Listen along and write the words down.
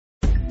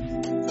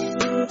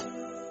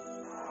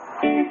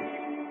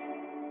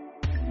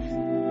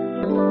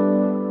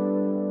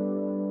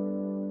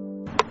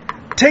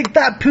Take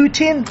that,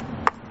 Putin!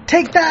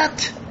 Take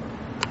that!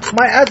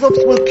 My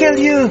Azovs will kill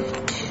you!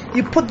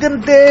 You put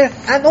them there,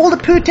 and all the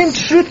Putin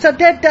troops are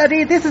dead,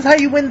 Daddy! This is how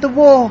you win the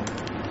war!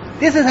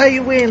 This is how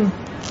you win!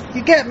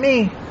 You get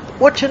me?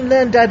 Watch and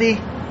learn, Daddy!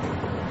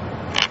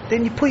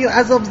 Then you put your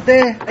Azovs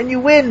there, and you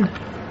win!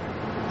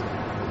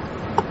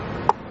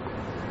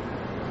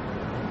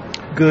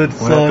 Good,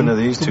 son. What happened to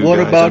these two What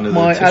guys about under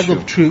my the tissue?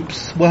 Azov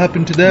troops? What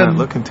happened to them? Not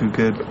looking too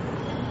good.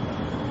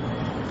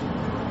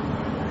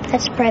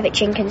 That's Private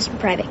Jenkins and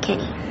Private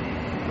Kenny.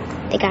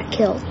 They got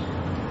killed.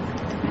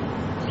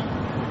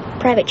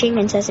 Private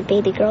Jenkins has a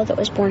baby girl that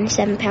was born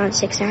 7 pounds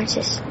 6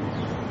 ounces.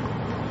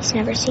 He's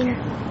never seen her.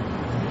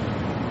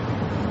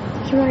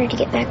 He wanted to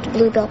get back to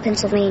Bluebell,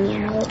 Pennsylvania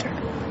and hold her.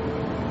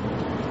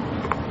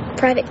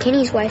 Private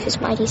Kenny's wife is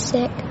mighty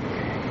sick.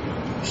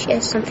 She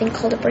has something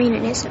called a brain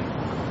aneurysm.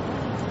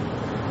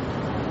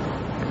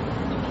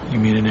 You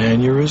mean an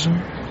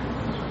aneurysm?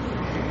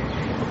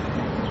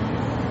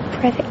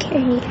 Private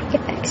Kenny needed to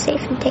get back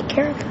safe and take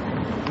care of her.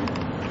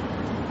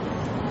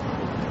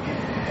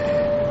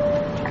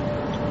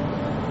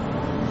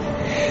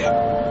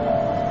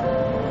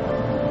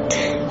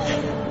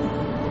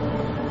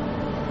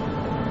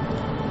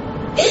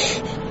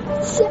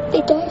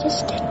 They died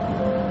instead.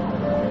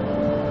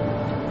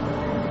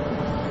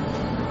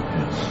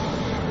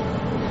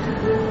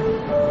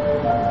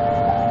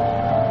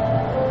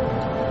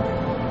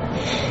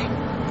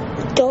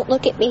 Don't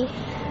look at me.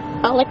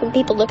 I don't like when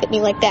people look at me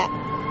like that.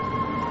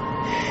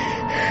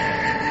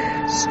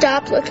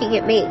 Stop looking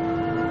at me.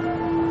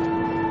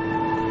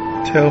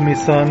 Tell me,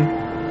 son,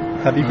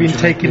 have you been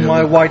taking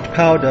my white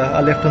powder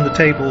I left on the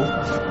table?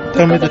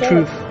 Tell me the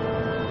truth.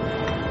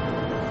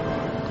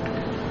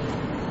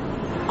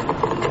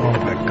 Oh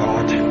my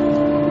God.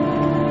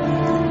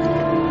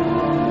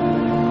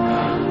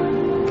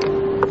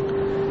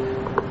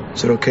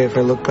 Is it okay if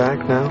I look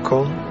back now,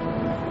 Cole?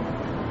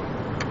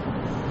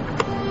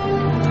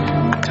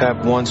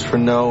 Tap once for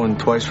no and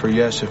twice for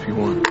yes if you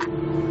want.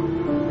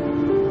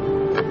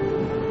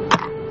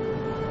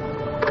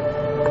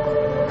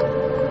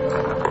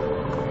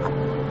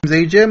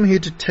 AJ, I'm here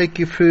to take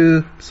you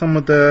through some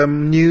of the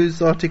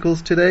news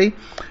articles today.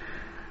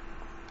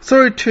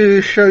 Sorry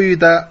to show you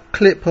that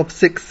clip of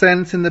Sixth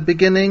Sense in the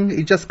beginning.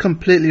 It just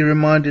completely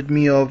reminded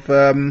me of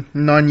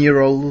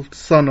 9-year-old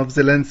son of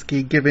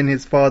Zelensky giving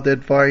his father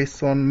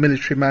advice on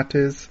military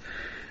matters.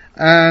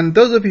 And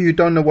those of you who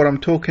don't know what I'm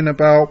talking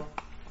about,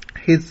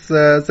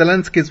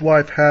 Zelensky's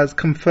wife has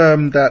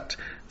confirmed that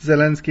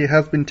Zelensky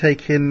has been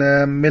taking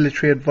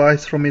military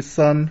advice from his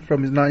son,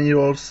 from his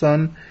 9-year-old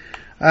son.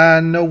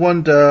 And no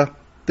wonder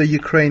the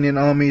Ukrainian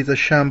army is a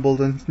shambles,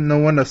 and no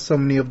wonder so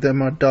many of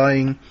them are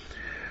dying.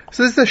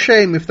 So it's a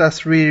shame if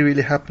that's really,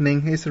 really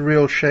happening. It's a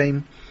real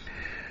shame.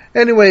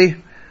 Anyway,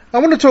 I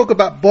want to talk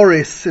about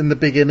Boris in the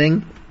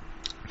beginning.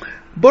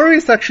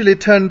 Boris actually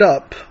turned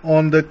up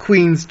on the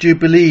Queen's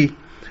Jubilee,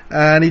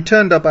 and he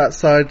turned up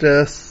outside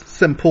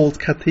St. Paul's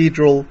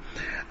Cathedral.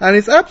 And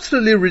it's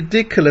absolutely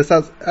ridiculous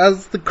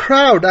as the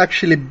crowd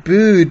actually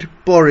booed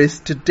Boris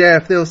to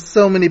death. There were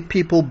so many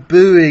people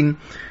booing.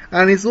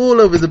 And it's all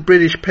over the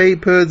British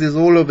papers, it's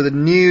all over the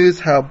news,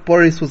 how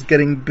Boris was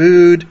getting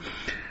booed.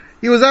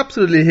 He was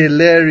absolutely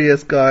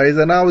hilarious, guys,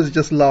 and I was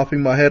just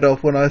laughing my head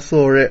off when I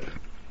saw it.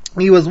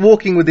 He was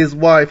walking with his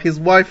wife. His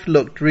wife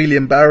looked really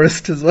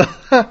embarrassed as well.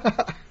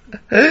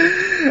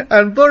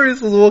 And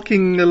Boris was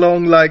walking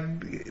along like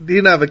he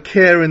didn't have a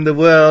care in the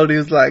world. He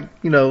was like,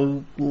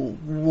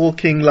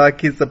 walking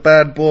like he's a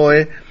bad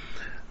boy.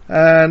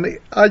 And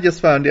I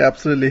just found it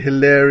absolutely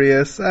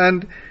hilarious.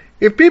 And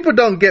if people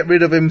don't get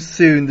rid of him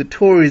soon, the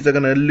Tories are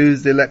going to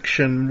lose the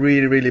election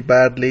really, really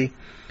badly.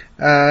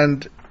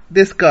 And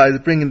this guy is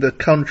bringing the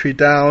country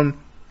down.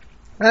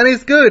 And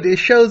it's good. It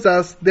shows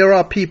us there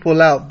are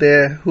people out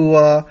there who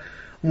are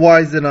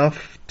wise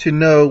enough to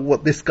know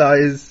what this guy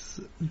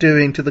is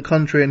doing to the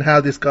country and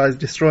how this guy is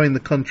destroying the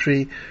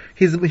country.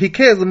 He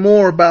cares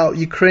more about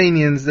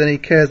Ukrainians than he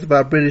cares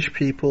about British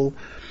people.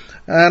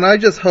 And I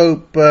just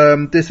hope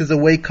this is a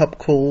wake-up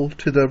call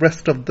to the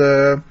rest of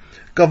the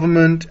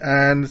government,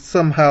 and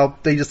somehow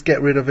they just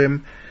get rid of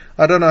him.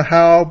 I don't know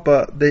how,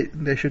 but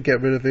they should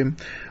get rid of him.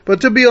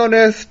 But to be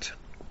honest,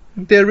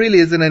 there really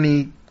isn't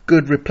any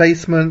good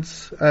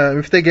replacements.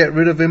 If they get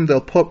rid of him,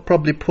 they'll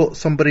probably put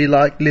somebody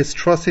like Liz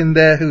Truss in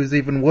there, who's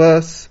even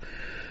worse.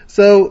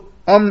 So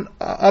I'm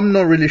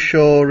not really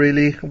sure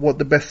really what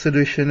the best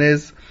solution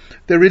is.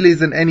 There really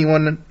isn't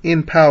anyone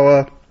in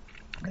power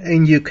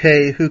in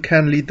UK who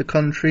can lead the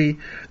country.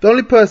 The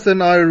only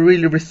person I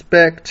really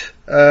respect,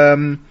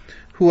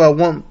 who I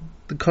want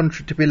the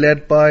country to be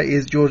led by,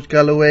 is George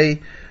Galloway,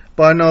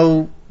 but I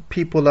know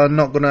people are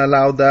not going to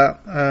allow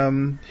that.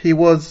 He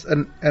was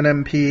an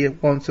MP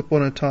once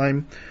upon a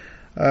time.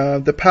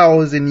 The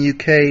powers in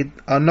UK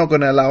are not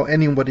going to allow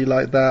anybody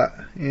like that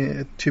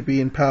to be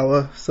in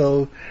power.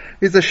 So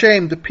it's a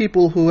shame. The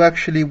people who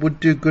actually would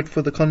do good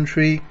for the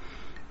country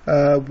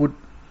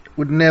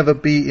would never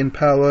be in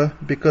power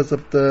because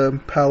of the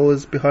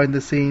powers behind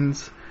the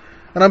scenes.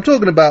 And I'm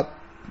talking about,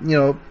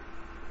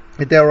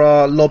 there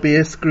are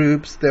lobbyist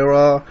groups, there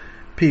are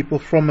people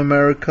from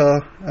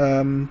America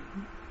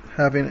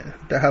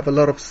that have a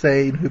lot of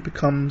say in who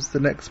becomes the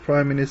next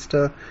prime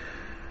minister.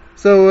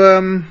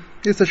 So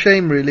it's a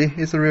shame, really.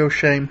 It's a real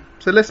shame.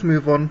 So let's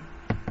move on.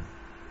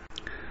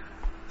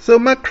 So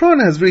Macron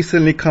has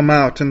recently come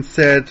out and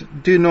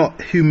said, do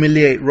not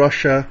humiliate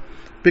Russia,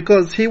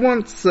 because he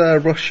wants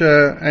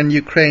Russia and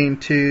Ukraine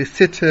to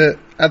sit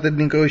at the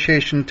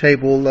negotiation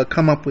table,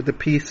 come up with the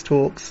peace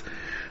talks.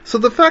 So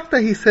the fact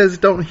that he says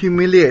don't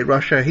humiliate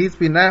Russia, he's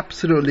been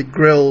absolutely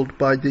grilled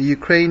by the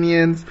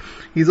Ukrainians.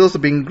 He's also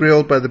been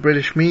grilled by the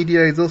British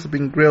media. He's also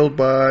been grilled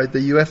by the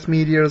US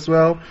media as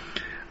well.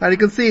 And you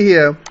can see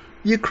here,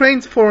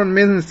 Ukraine's foreign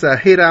minister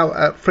hit out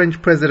at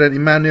French President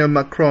Emmanuel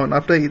Macron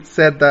after it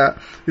said that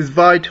his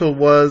vital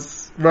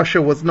was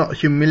Russia was not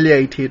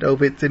humiliated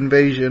over its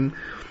invasion.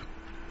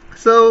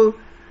 So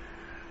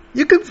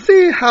you can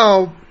see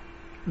how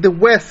the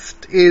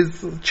West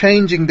is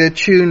changing their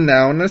tune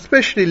now, and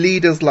especially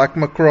leaders like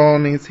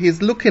Macron.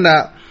 He's looking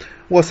at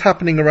what's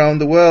happening around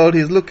the world.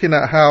 He's looking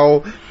at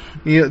how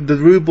the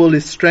ruble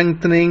is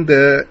strengthening,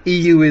 the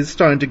EU is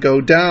starting to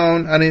go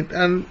down,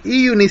 and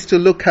EU needs to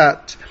look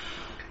at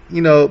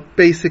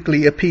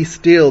basically a peace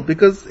deal,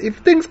 because if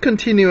things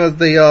continue as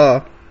they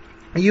are,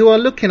 you are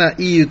looking at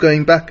EU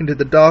going back into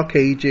the dark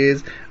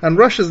ages, and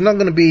Russia's not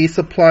going to be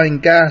supplying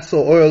gas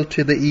or oil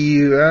to the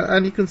EU,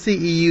 and you can see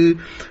EU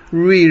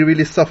really,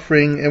 really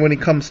suffering when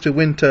it comes to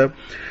winter.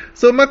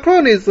 So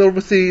Macron is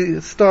obviously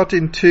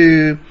starting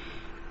to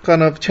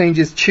kind of change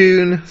his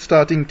tune,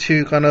 starting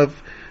to kind of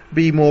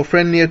be more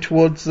friendlier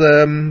towards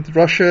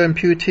Russia and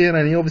Putin,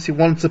 and he obviously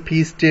wants a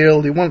peace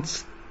deal. He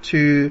wants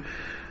to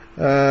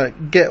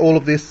get all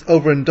of this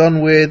over and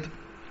done with,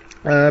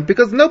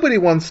 because nobody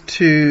wants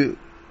to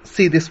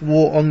see this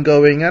war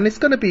ongoing, and it's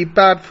going to be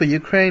bad for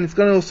Ukraine. It's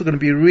also going to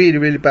be really,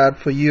 really bad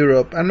for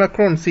Europe, and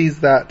Macron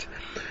sees that.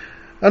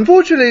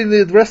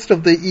 Unfortunately, the rest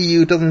of the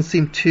EU doesn't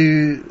seem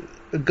to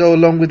go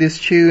along with this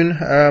tune,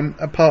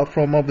 apart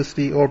from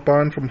obviously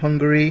Orban from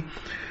Hungary.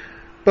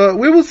 But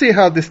we will see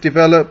how this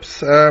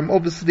develops.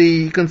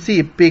 Obviously, you can see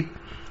a big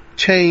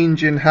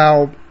change in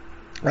how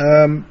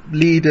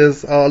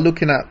leaders are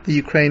looking at the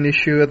Ukraine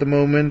issue at the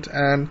moment,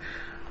 and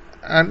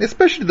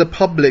especially the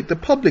public. The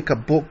public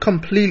are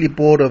completely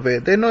bored of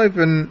it. They're not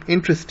even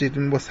interested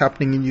in what's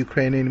happening in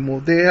Ukraine anymore.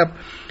 They have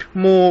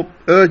more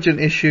urgent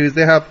issues.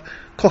 They have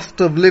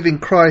cost of living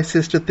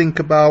crisis to think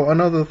about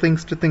and other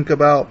things to think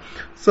about.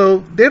 So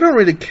they don't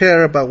really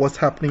care about what's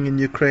happening in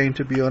Ukraine,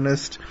 to be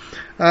honest.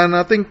 And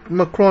I think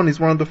Macron is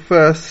one of the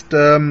first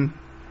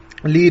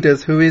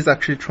leaders who is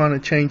actually trying to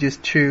change his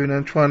tune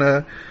and trying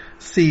to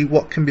see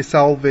what can be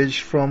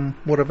salvaged from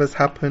whatever's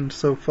happened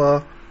so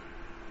far.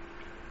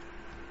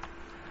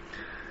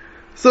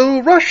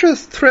 So Russia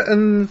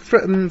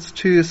threatens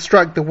to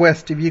strike the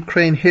West if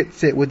Ukraine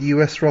hits it with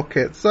US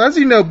rockets. So as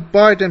you know,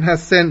 Biden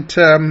has sent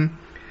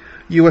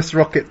US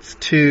rockets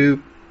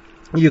to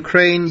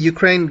Ukraine.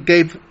 Ukraine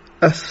gave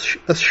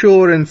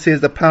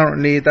assurances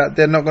apparently that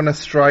they're not going to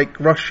strike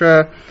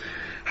Russia.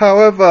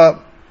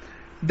 However,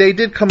 they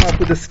did come up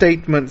with a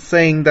statement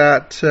saying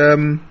that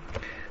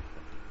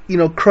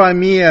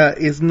Crimea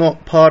is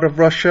not part of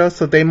Russia,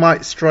 so they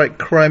might strike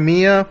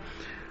Crimea.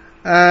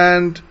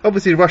 And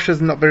obviously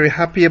Russia's not very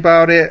happy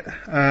about it.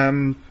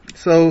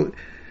 So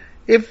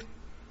if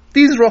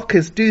these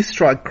rockets do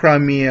strike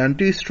Crimea and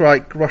do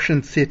strike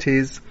Russian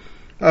cities,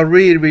 I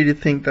really, really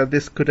think that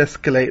this could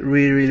escalate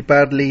really, really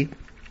badly.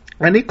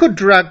 And it could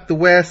drag the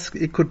West,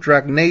 it could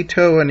drag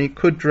NATO, and it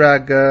could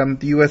drag the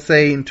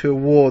USA into a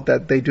war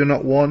that they do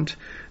not want.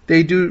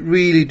 They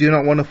really do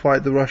not want to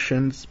fight the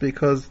Russians,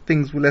 because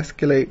things will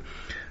escalate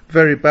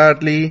very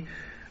badly.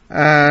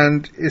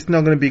 And it's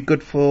not going to be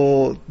good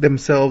for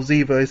themselves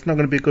either. It's not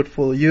going to be good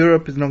for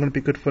Europe, it's not going to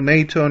be good for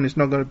NATO, and it's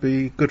not going to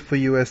be good for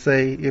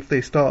USA if they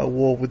start a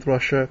war with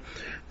Russia.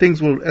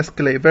 Things will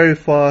escalate very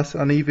fast,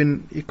 and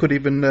it could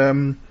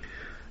even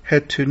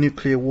head to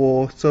nuclear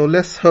war. So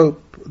let's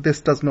hope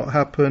this does not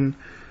happen.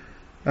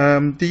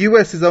 The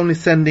US is only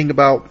sending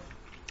about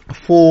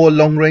 4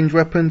 long-range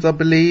weapons, I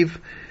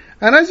believe.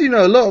 And as you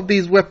know, a lot of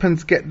these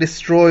weapons get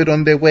destroyed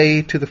on their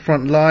way to the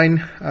front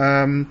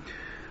line.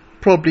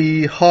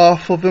 Probably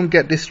half of them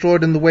get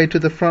destroyed on the way to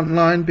the front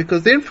line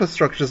because the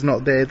infrastructure is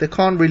not there. They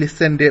can't really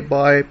send it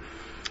by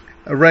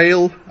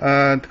rail,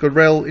 because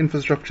rail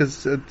infrastructure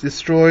is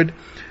destroyed.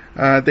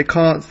 They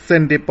can't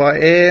send it by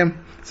air.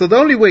 So the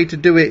only way to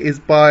do it is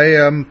by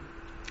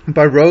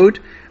road.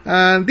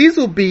 And these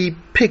will be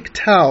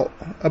picked out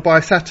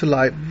by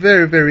satellite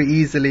very, very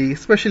easily,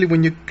 especially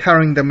when you're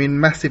carrying them in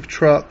massive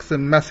trucks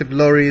and massive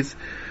lorries.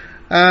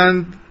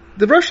 And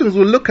the Russians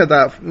will look at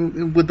that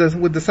with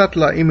the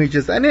satellite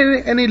images, and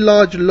any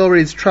large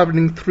lorries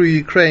traveling through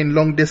Ukraine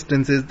long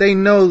distances, they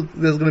know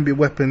there's going to be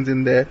weapons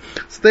in there,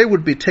 so they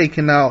would be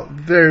taken out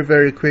very,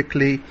 very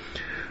quickly.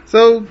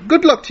 So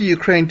good luck to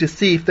Ukraine to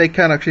see if they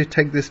can actually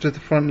take this to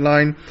the front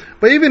line.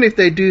 But even if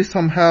they do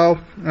somehow,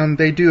 and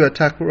they do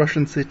attack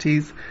Russian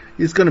cities,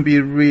 it's going to be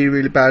really,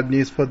 really bad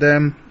news for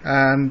them,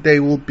 and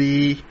they will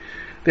be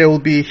there will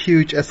be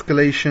huge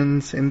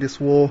escalations in this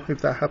war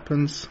if that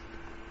happens.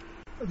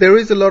 There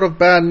is a lot of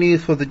bad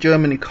news for the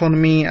German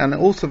economy and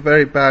also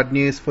very bad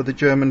news for the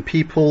German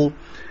people.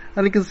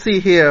 And you can see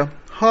here,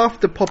 half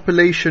the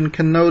population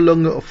can no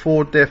longer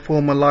afford their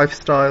former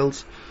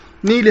lifestyles.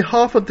 Nearly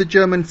half of the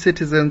German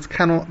citizens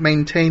cannot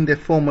maintain their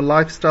former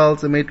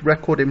lifestyles amid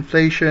record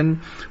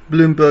inflation,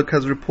 Bloomberg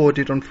has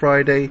reported on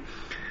Friday.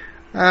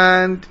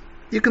 And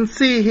you can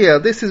see here,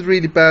 this is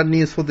really bad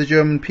news for the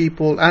German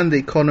people and the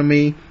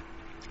economy.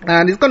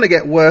 And it's going to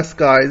get worse,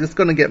 guys. It's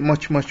going to get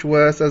much, much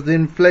worse as the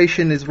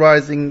inflation is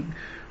rising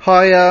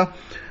higher.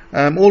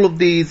 All of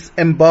these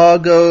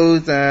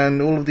embargoes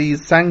and all of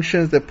these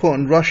sanctions they put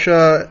on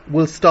Russia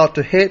will start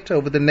to hit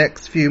over the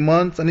next few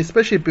months, and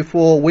especially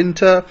before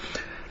winter.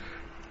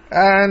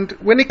 And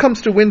when it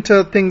comes to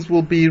winter, things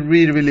will be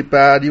really, really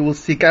bad. You will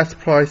see gas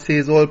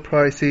prices, oil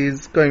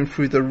prices going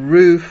through the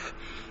roof.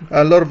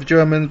 A lot of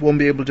Germans won't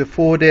be able to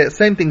afford it.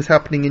 Same thing's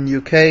happening in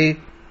UK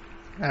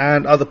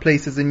and other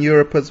places in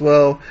Europe as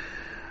well.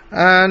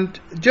 And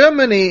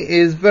Germany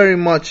is very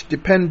much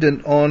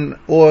dependent on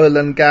oil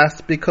and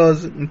gas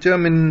because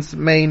Germany's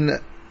main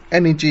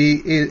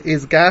energy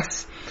is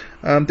gas.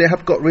 They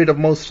have got rid of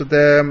most of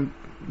their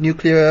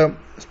nuclear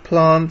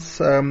plants.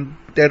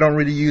 They don't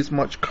really use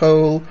much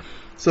coal.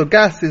 So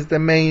gas is the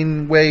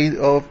main way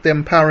of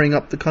them powering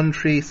up the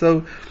country.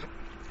 So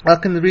I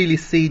can really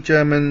see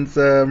Germans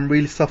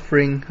really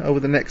suffering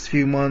over the next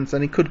few months,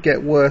 and it could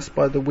get worse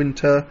by the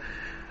winter.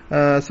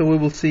 So we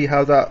will see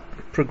how that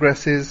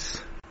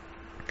progresses.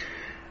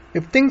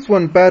 If things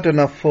weren't bad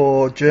enough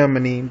for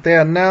Germany, they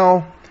are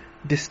now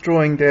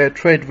destroying their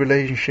trade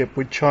relationship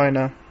with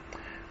China.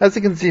 As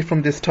you can see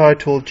from this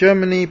title,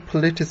 Germany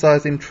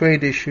politicizing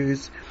trade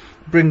issues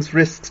brings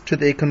risks to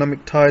the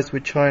economic ties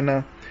with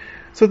China.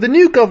 So the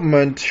new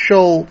government,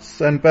 Scholz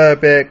and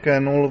Baerbock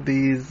and all of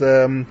these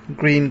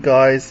green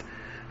guys,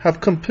 have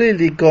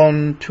completely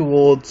gone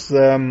towards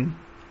the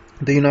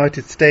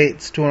United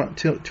States,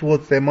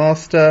 towards their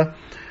master.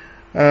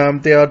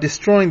 They are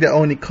destroying their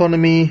own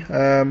economy.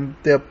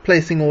 They are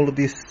placing all of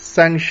these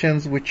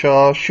sanctions which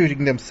are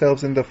shooting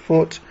themselves in the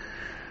foot.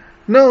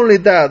 Not only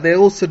that, they're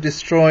also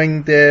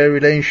destroying their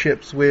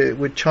relationships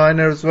with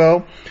China as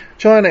well.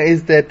 China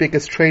is their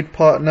biggest trade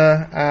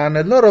partner, and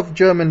a lot of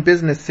German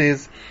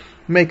businesses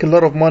make a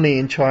lot of money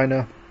in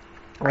China.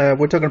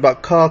 We're talking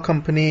about car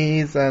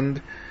companies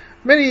and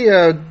many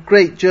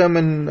great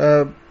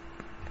German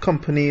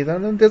companies,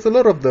 and there's a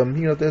lot of them.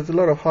 You know, there's a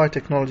lot of high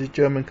technology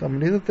German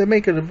companies. They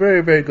make a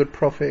very, very good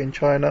profit in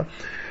China.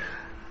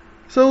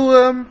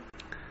 So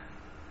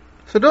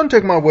don't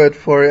take my word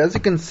for it. As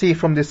you can see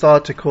from this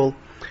article,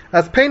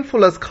 as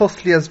painful as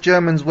costly as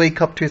Germans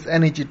wake up to its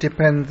energy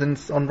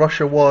dependence on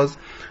Russia was,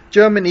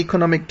 German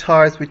economic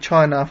ties with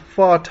China are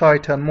far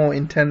tighter and more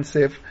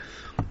intensive.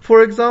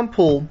 For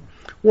example,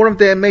 one of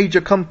their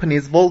major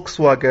companies,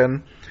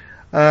 Volkswagen,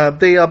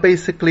 they are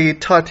basically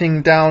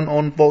tightening down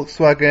on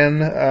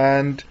Volkswagen,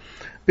 and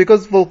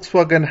because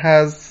Volkswagen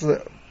has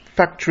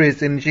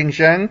factories in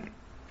Xinjiang,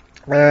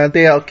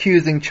 they are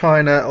accusing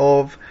China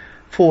of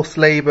forced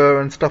labor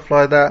and stuff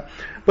like that.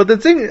 But the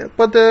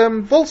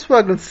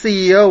Volkswagen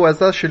CEO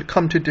has actually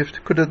come to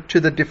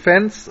the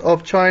defense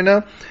of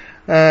China.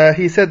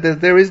 He said that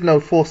there is no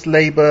forced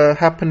labor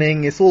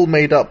happening. It's all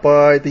made up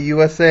by the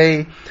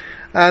USA.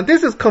 And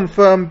this is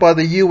confirmed by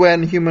the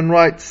UN human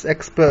rights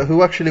expert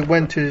who actually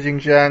went to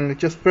Xinjiang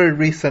just very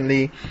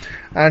recently.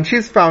 And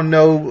she's found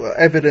no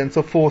evidence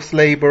of forced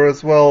labor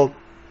as well.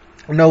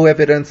 No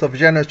evidence of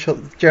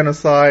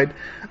genocide.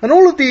 And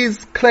all of these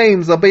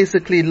claims are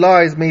basically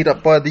lies made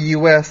up by the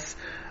US,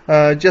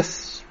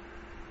 just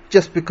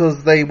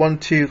because they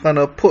want to kind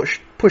of push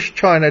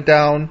China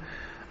down,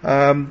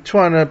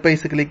 trying to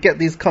basically get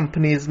these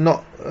companies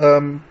not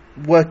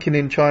working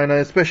in China,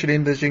 especially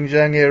in the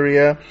Xinjiang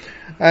area.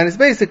 And it's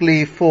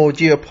basically for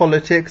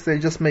geopolitics. They're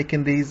just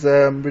making these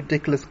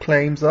ridiculous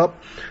claims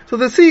up. So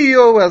the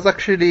CEO of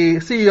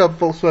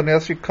Volkswagen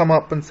has actually come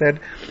up and said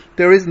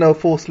there is no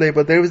forced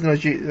labor, there is no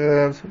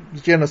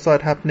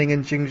genocide happening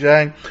in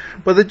Xinjiang.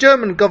 But the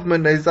German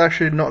government is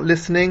actually not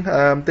listening.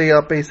 They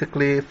are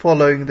basically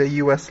following the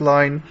US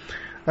line,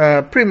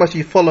 pretty much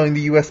following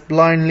the US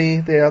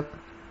blindly. They are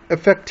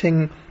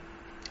affecting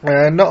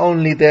not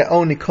only their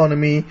own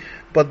economy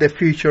but their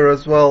future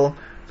as well.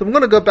 So I'm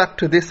going to go back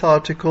to this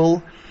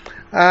article,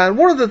 and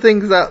one of the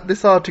things that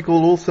this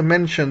article also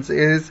mentions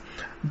is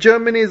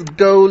Germany's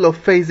goal of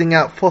phasing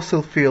out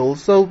fossil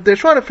fuels. So they're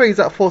trying to phase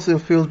out fossil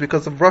fuels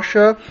because of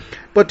Russia,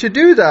 but to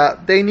do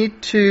that they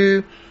need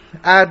to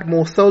add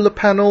more solar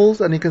panels,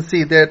 and you can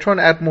see they're trying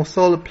to add more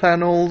solar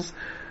panels.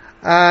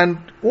 And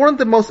one of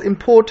the most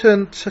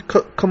important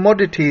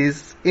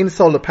commodities in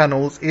solar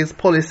panels is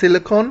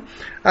polysilicon,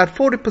 and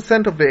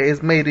 40% of it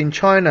is made in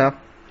China.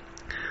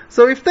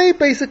 So if they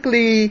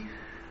basically,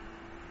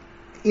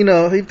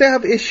 if they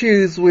have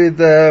issues with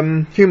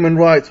human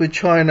rights with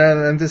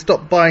China and they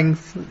stop buying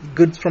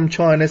goods from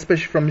China,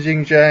 especially from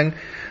Xinjiang,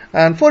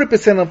 and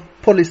 40% of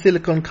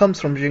polysilicon comes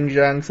from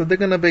Xinjiang, so they're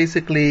going to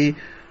basically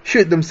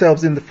shoot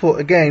themselves in the foot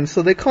again.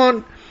 So they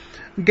can't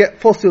get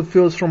fossil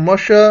fuels from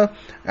Russia,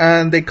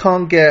 and they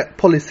can't get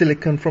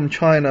polysilicon from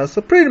China.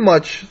 So pretty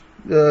much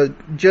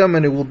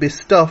Germany will be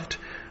stuffed,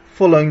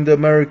 following the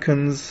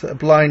Americans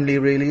blindly,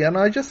 really. And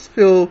I just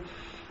feel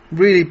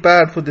really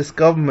bad for this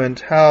government,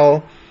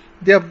 how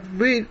they have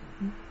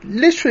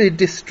literally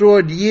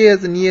destroyed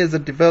years and years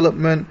of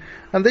development,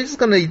 and they're just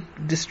going to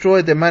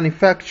destroy their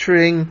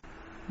manufacturing.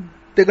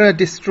 They're going to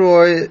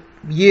destroy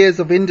years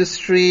of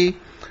industry,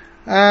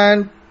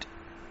 and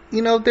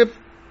they've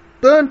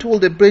burnt all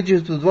their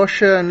bridges with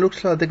Russia, and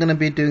looks like they're going to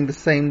be doing the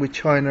same with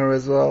China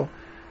as well.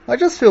 I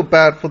just feel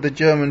bad for the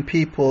German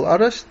people. I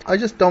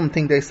just don't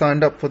think they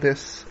signed up for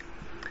this.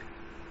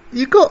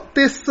 You got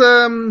this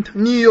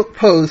New York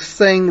Post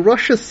saying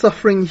Russia's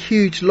suffering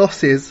huge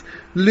losses,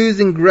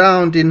 losing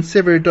ground in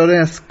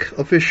Severodonetsk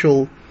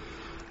official.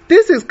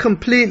 This is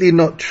completely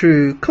not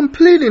true.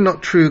 Completely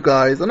not true,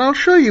 guys, and I'll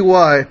show you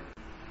why.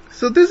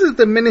 So this is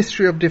the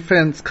Ministry of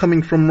Defense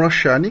coming from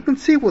Russia, and you can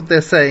see what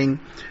they're saying.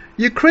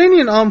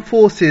 Ukrainian armed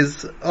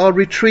forces are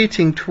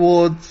retreating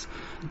towards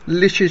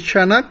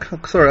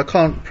Lysychansk. Sorry, I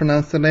can't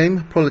pronounce the name.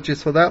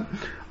 Apologies for that.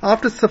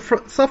 After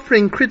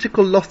suffering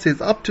critical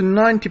losses up to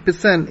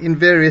 90% in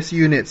various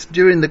units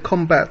during the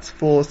combats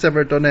for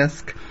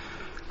Severodonetsk.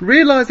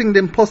 Realizing the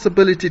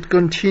impossibility to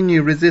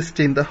continue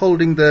resisting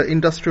holding the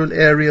industrial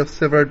area of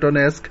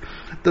Severodonetsk,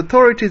 the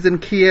authorities in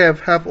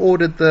Kiev have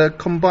ordered the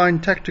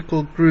Combined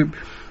Tactical Group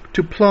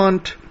to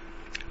plant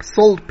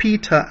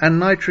saltpeter and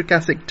nitric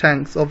acid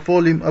tanks of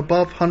volume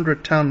above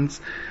 100 tons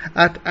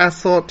at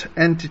Azot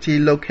entity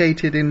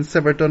located in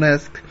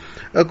Severodonetsk.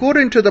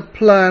 According to the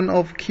plan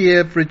of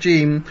Kiev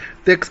regime,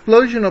 the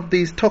explosion of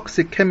these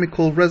toxic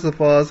chemical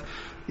reservoirs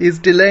is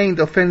delaying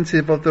the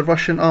offensive of the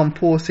Russian armed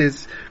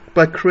forces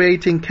by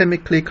creating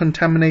chemically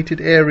contaminated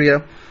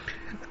area.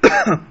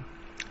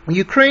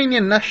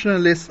 Ukrainian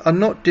nationalists are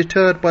not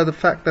deterred by the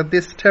fact that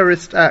this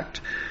terrorist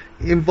act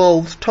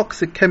involves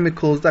toxic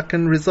chemicals that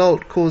can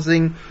result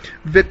causing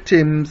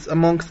victims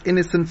amongst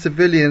innocent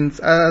civilians,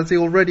 as it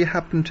already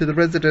happened to the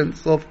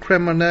residents of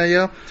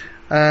Kremenaya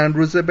and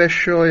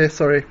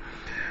Ruzebeshoye,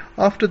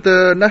 after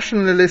the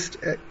nationalist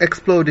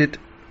exploded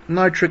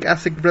nitric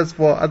acid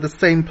reservoir at the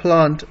same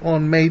plant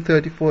on May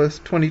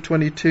 31st,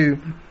 2022.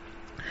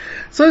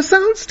 So it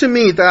sounds to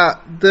me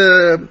that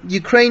the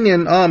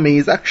Ukrainian army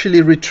is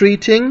actually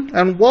retreating,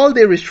 and while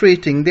they're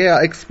retreating, they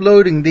are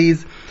exploding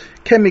these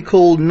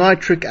chemical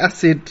nitric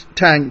acid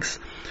tanks,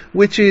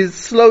 which is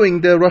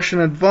slowing the Russian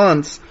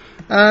advance.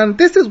 And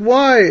this is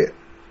why,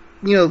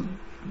 and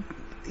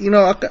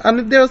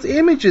there's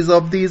images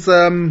of these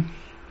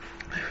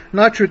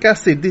nitric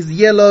acid, this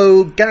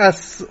yellow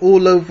gas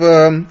all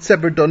over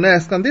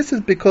Severodonetsk, and this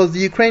is because the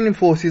Ukrainian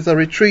forces are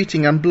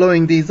retreating and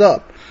blowing these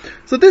up.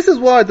 So this is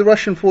why the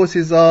Russian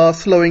forces are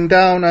slowing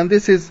down, and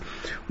this is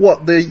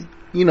what the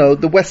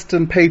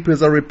Western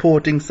papers are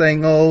reporting,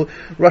 saying,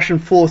 Russian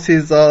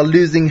forces are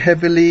losing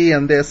heavily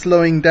and they're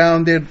slowing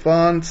down their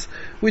advance,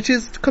 which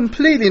is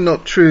completely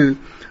not true.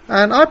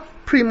 And I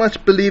pretty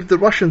much believe the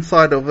Russian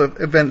side of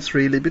events,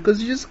 really,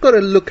 because you just got to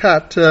look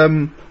at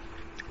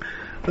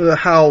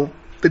how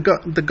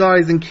the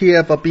guys in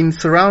Kiev are being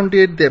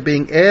surrounded, they're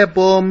being air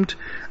bombed,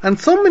 and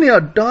so many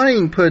are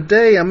dying per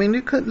day. I mean,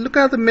 look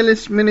at the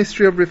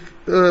Ministry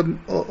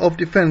of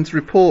Defense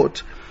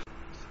report.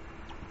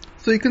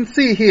 So you can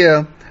see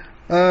here,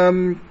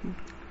 foreign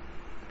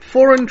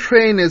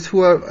trainers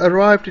who have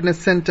arrived in a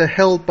center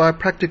held by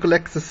practical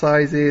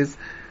exercises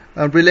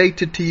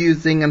related to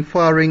using and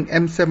firing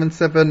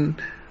M77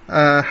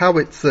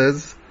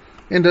 howitzers,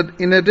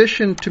 in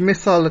addition to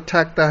missile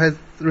attack that has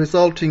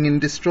resulting in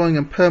destroying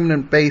a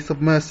permanent base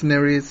of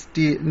mercenaries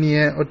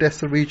near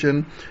Odessa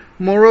region.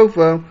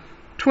 Moreover,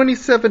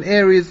 27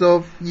 areas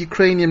of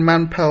Ukrainian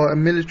manpower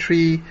and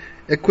military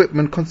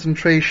equipment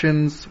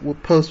concentrations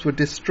posts were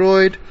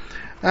destroyed.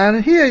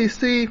 And here you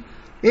see,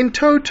 in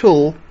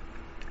total,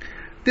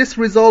 this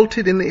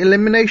resulted in the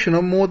elimination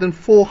of more than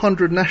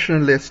 400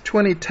 nationalists,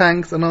 20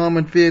 tanks and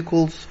armoured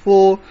vehicles,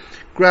 4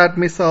 Grad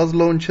missiles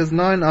launchers,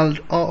 9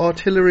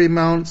 artillery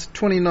mounts,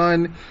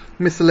 29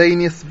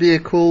 miscellaneous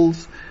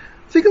vehicles.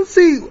 So you can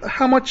see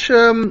how much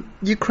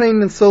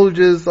Ukrainian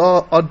soldiers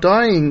are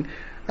dying.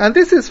 And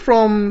this is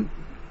from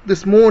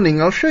this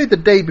morning. I'll show you the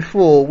day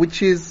before,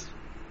 which is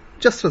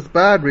just as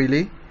bad,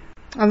 really.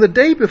 And the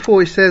day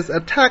before, it says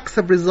attacks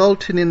have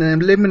resulted in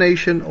an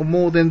elimination of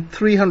more than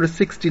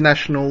 360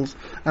 nationals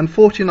and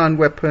 49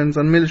 weapons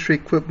and military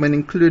equipment,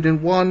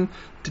 including 1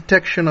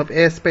 detection of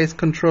airspace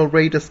control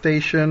radar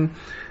station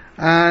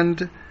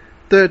and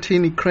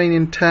 13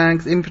 Ukrainian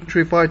tanks,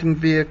 infantry fighting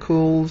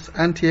vehicles,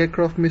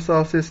 anti-aircraft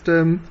missile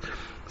systems.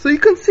 So you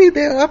can see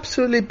they are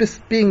absolutely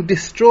being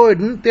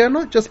destroyed. They are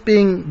not just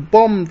being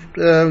bombed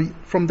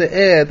from the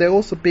air, they're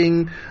also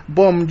being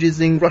bombed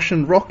using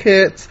Russian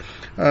rockets.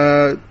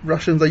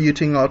 Russians are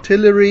using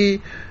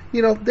artillery.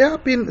 They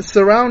have been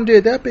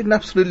surrounded, they have been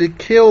absolutely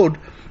killed.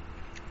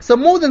 So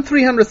more than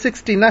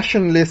 360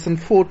 nationalists and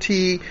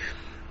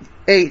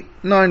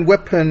 9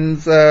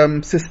 weapons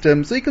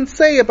systems. So you can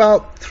say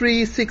about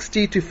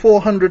 360 to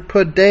 400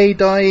 per day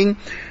dying.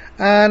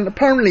 And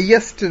apparently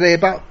yesterday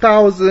about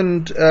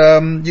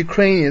 1,000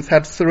 Ukrainians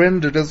had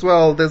surrendered as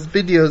well. There's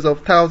videos of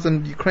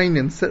 1,000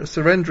 Ukrainians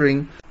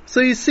surrendering. So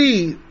you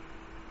see,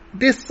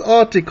 this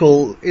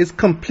article is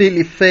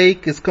completely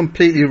fake, it's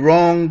completely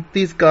wrong.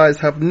 These guys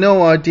have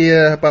no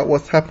idea about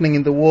what's happening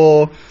in the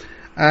war,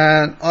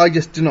 and I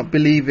just do not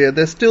believe it.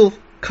 They're still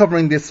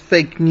covering this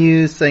fake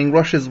news saying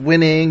Russia's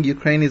winning,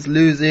 Ukraine is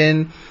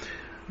losing.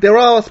 There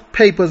are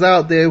papers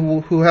out there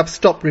who have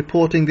stopped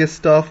reporting this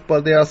stuff,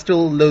 but there are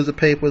still loads of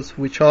papers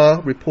which are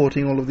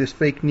reporting all of this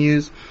fake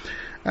news.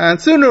 And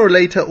sooner or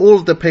later, all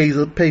of the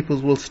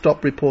papers will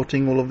stop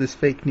reporting all of this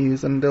fake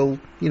news, and they'll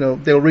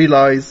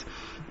realize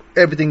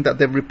everything that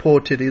they've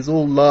reported is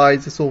all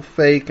lies, it's all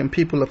fake, and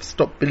people have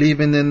stopped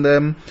believing in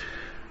them.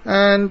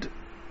 And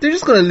they're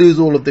just going to lose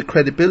all of the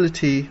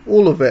credibility,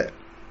 all of it.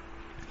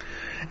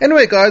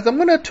 Anyway, guys, I'm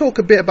going to talk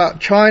a bit about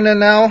China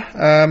now.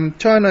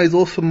 China is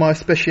also my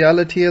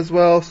speciality as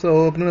well,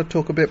 so I'm going to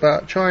talk a bit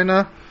about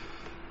China.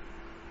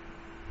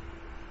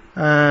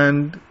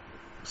 And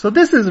so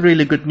this is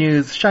really good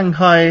news.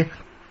 Shanghai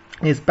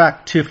is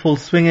back to full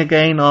swing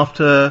again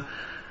after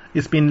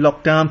it's been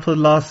locked down for the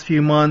last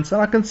few months.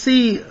 And I can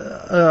see,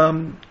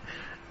 I've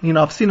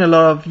seen a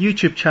lot of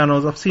YouTube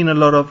channels, I've seen a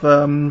lot of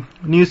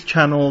news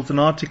channels and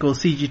articles,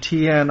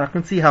 CGTN. I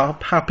can see how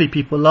happy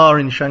people are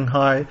in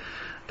Shanghai,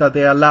 that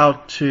they're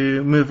allowed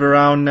to move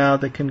around now.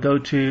 They can go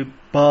to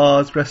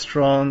bars,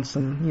 restaurants,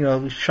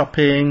 and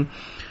shopping.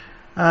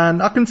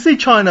 And I can see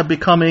China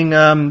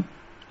becoming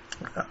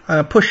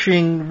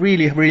pushing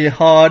really, really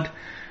hard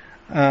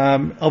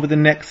over the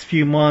next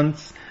few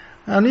months.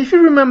 And if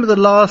you remember the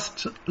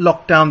last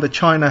lockdown that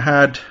China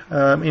had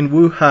in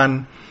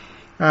Wuhan,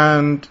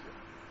 and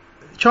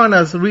China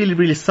has really,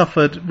 really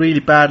suffered really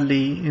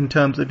badly in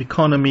terms of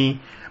economy,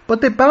 but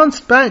they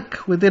bounced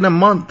back within a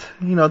month.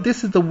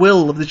 This is the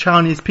will of the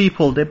Chinese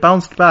people. They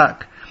bounced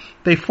back.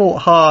 They fought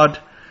hard,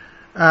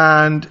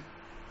 and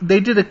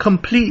they did a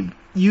complete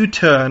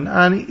U-turn,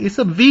 and it's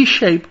a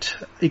V-shaped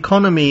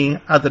economy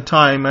at the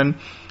time. And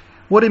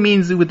what it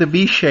means with the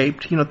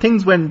V-shaped,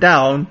 things went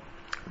down,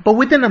 but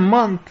within a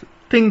month,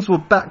 things were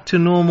back to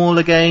normal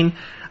again.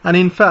 And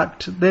in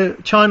fact,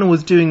 China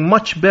was doing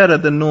much better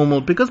than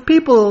normal, because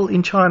people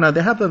in China,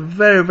 they have a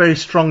very, very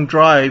strong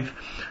drive.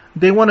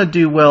 They want to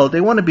do well.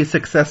 They want to be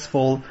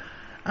successful.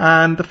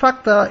 And the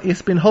fact that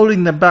it's been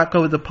holding them back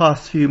over the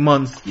past few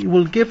months, it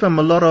will give them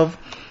a lot of,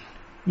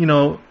 they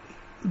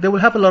will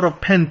have a lot of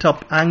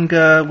pent-up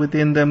anger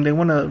within them. They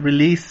want to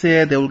release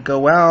it. They will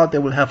go out. They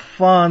will have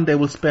fun. They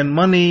will spend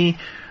money.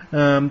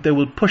 They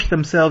will push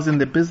themselves in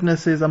their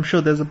businesses. I'm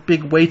sure there's a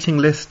big waiting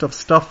list of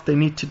stuff they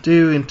need to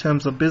do in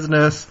terms of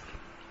business.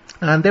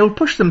 And they will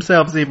push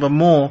themselves even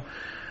more.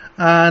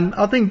 And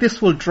I think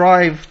this will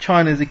drive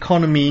China's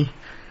economy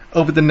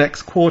over the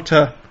next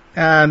quarter.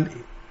 And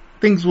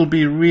things will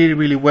be really,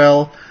 really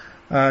well.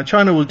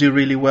 China will do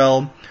really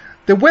well.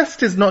 The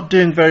West is not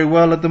doing very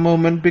well at the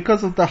moment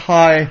because of the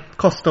high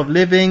cost of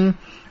living,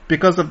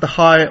 because of the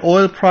high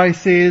oil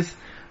prices,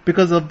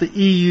 because of the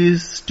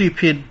EU's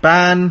stupid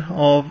ban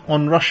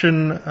on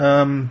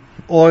Russian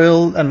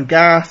oil and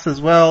gas as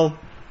well.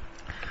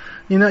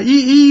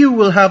 EU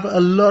will have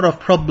a lot of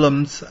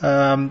problems.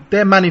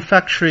 Their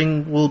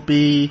manufacturing will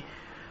be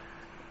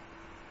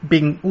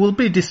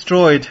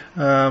destroyed.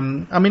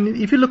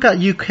 If you look at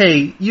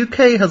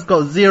UK has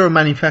got zero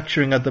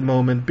manufacturing at the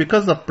moment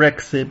because of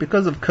Brexit,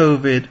 because of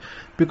COVID,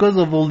 because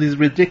of all these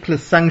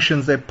ridiculous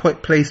sanctions they've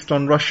placed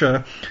on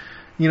Russia.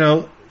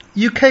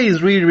 UK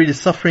is really, really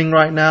suffering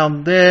right now.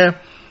 Their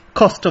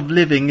cost of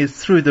living is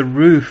through the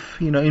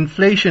roof.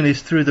 Inflation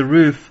is through the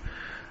roof.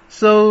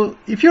 So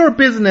if you're a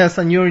business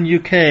and you're in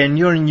UK and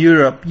you're in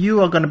Europe,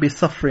 you are going to be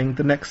suffering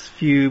the next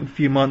few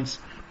months.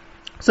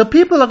 So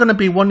people are going to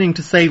be wanting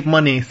to save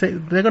money.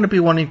 They're going to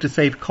be wanting to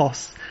save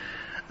costs.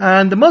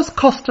 And the most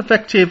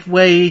cost-effective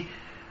way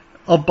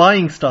of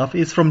buying stuff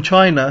is from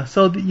China.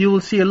 So you will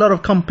see a lot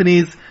of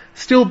companies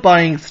still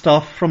buying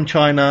stuff from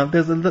China.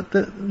 There's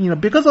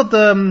because of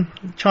the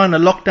China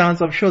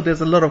lockdowns, I'm sure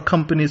there's a lot of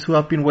companies who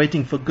have been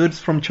waiting for goods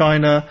from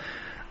China,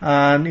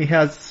 and it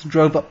has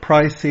drove up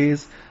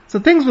prices. So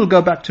things will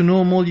go back to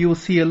normal. You will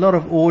see a lot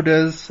of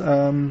orders,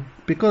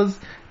 because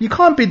you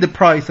can't beat the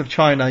price of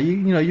China.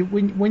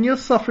 When you're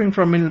suffering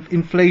from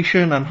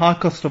inflation and high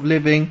cost of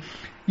living,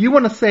 you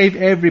want to save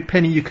every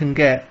penny you can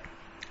get.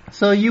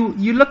 So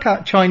you look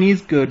at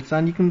Chinese goods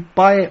and you can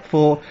buy it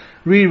for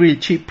really, really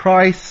cheap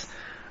price.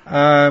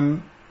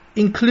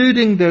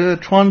 Including the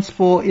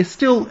transport, it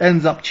still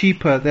ends up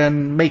cheaper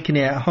than making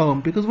it at home.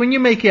 Because when you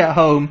make it at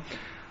home,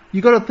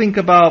 you got to think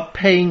about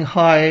paying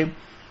high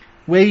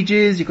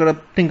wages, you got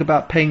to think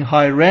about paying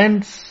high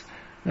rents,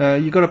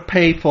 you got to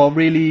pay for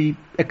really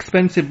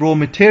expensive raw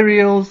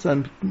materials,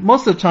 and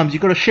most of the times you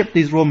got to ship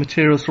these raw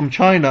materials from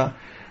China.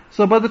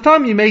 So by the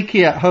time you make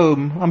it at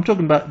home, I'm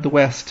talking about the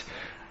West,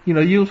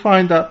 you'll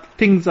find that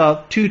things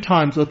are 2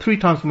 times or 3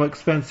 times more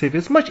expensive.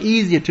 It's much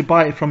easier to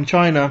buy it from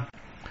China.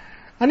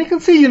 And you can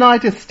see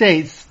United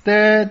States,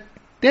 their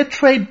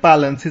trade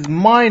balance is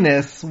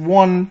minus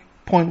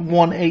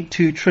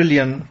 1.182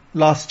 trillion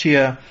last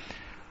year,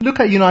 Look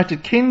at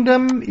United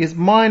Kingdom is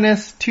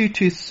minus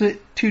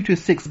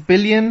 226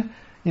 billion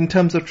in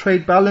terms of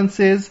trade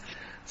balances.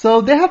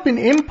 So they have been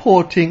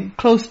importing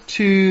close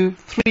to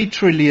 3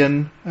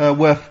 trillion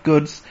worth of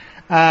goods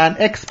and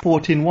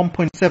exporting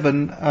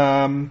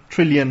 1.7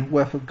 trillion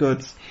worth of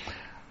goods.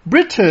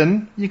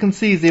 Britain, you can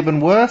see, is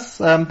even worse.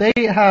 They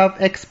have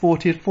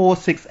exported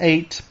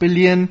 468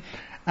 billion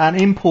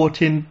and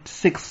importing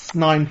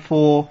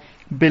 694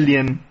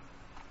 billion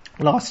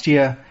last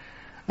year.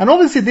 And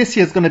obviously this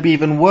year is going to be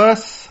even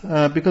worse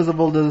because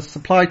of all the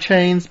supply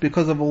chains,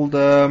 because of all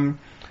the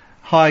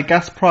high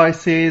gas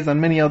prices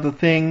and many other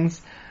things.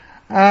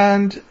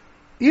 And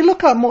you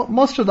look at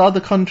most of the other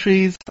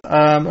countries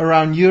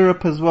around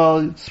Europe as well,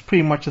 it's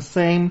pretty much the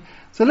same.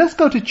 So let's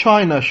go to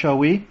China, shall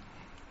we?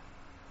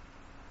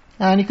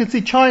 And you can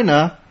see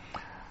China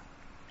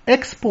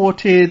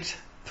exported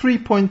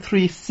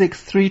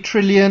 3.363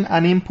 trillion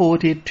and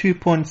imported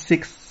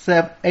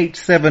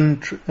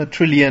 2.687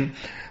 trillion.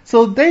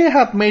 So they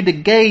have made a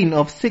gain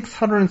of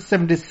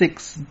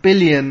 676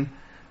 billion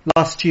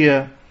last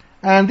year.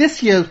 And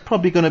this year is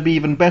probably going to be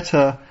even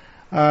better,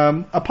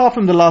 apart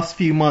from the last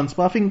few months.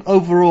 But I think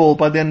overall,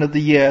 by the end of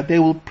the year, they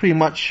will pretty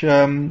much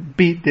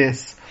beat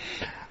this.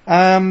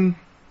 So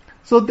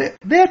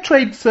their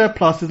trade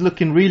surplus is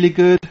looking really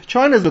good.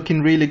 China's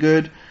looking really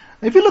good.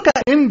 If you look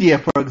at India,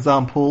 for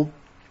example,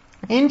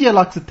 India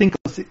likes to think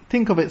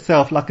of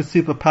itself like a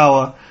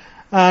superpower.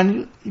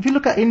 And if you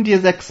look at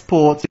India's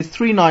exports, it's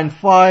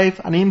 395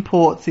 and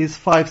imports is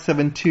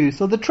 572.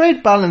 So the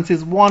trade balance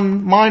is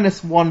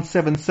minus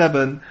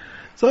 177.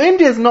 So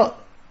India's not,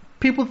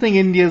 people think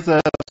India's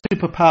a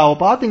superpower,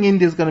 but I think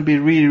India's going to be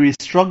really, really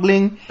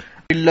struggling.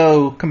 Very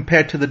low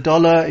compared to the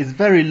dollar, is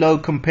very low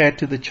compared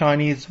to the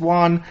Chinese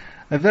yuan,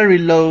 very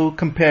low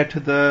compared to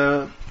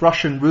the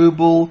Russian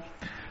ruble.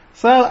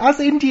 So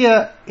as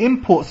India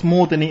imports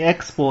more than it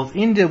exports,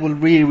 India will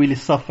really, really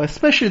suffer,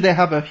 especially they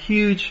have a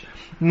huge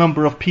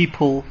number of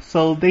people,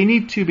 so they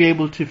need to be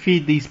able to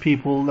feed these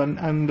people,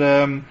 and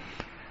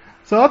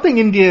so I think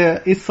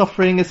India is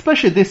suffering,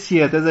 especially this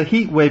year. There's a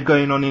heat wave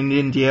going on in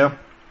India,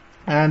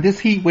 and this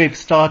heat wave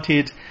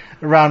started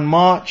around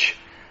March.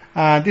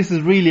 This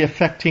is really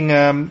affecting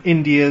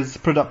India's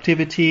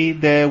productivity.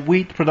 Their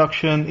wheat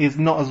production is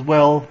not as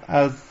well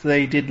as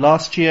they did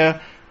last year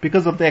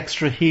because of the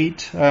extra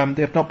heat. They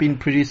have not been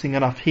producing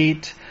enough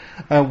wheat.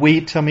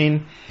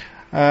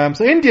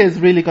 So India is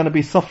really going to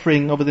be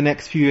suffering over the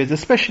next few years,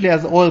 especially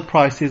as oil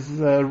prices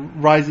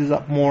rises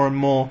up more and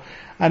more.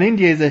 And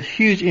India is a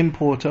huge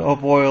importer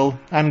of oil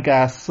and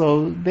gas,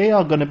 so they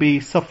are going to be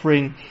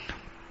suffering.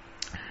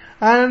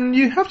 And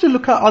you have to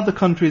look at other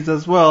countries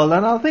as well.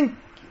 And I think,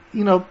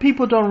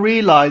 people don't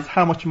realize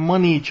how much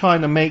money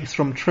China makes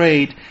from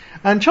trade.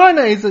 And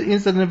China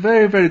is in a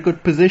very, very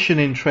good position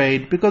in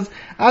trade, because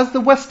as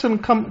the Western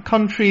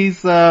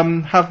countries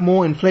have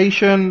more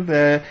inflation,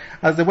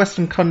 as the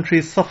Western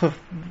countries suffer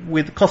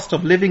with cost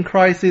of living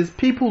crisis,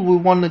 people will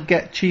want to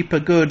get cheaper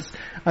goods.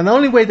 And the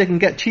only way they can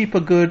get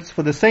cheaper goods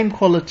for the same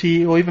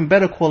quality or even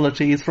better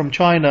quality is from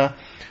China.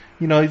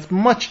 It's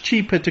much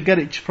cheaper to get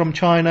it from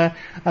China,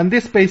 and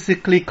this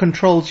basically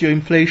controls your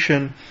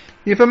inflation.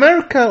 If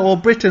America or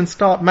Britain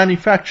start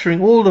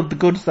manufacturing all of the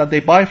goods that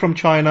they buy from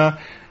China,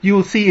 you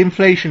will see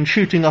inflation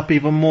shooting up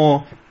even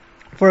more.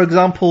 For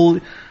example,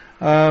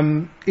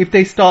 if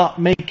they start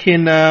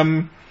making,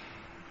 I'm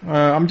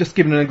just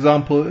giving an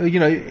example,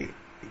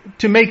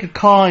 to make a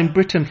car in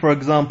Britain, for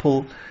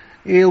example,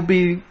 it'll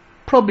be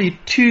probably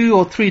 2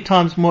 or 3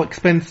 times more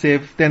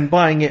expensive than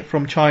buying it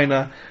from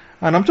China.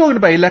 And I'm talking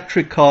about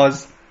electric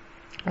cars.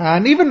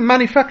 And even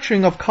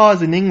manufacturing of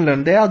cars in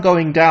England, they are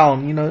going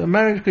down.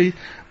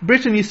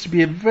 Britain used to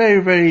be a very,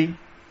 very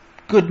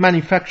good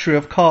manufacturer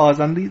of cars,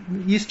 and it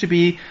used to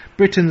be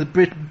Britain's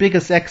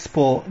biggest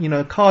export.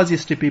 Cars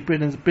used to be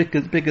Britain's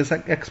biggest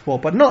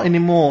export, but not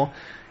anymore.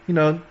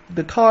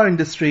 The car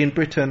industry in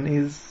Britain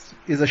is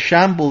a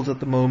shambles at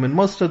the moment.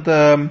 Most of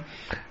the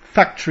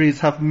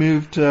factories have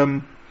moved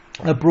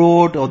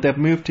abroad, or they've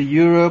moved to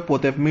Europe, or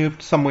they've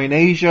moved somewhere in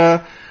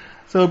Asia.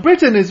 So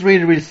Britain is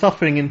really, really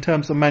suffering in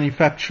terms of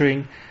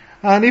manufacturing.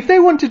 And if they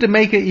wanted to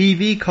make an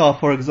EV car,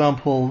 for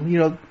example,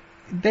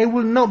 they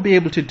will not be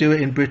able to do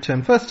it in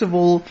Britain. First of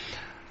all,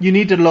 you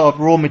need a lot of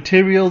raw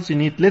materials. You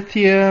need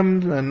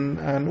lithium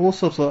and all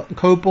sorts of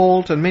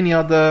cobalt and many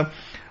other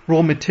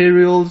raw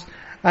materials.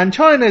 And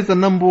China is the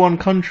number one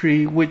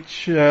country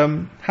which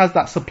has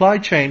that supply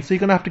chain. So you're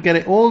going to have to get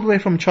it all the way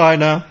from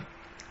China.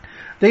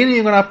 Then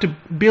you're going to have to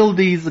build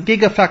these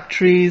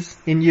gigafactories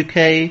in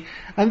UK.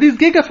 And these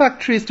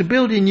gigafactories to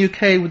build in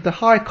UK with the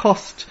high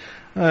cost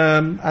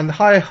and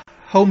high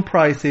home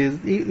prices,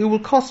 it will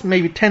cost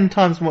maybe 10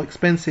 times more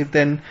expensive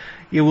than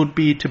it would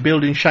be to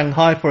build in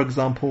Shanghai, for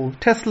example.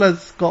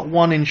 Tesla's got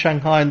one in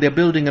Shanghai and they're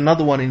building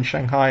another one in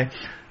Shanghai.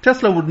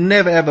 Tesla would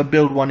never ever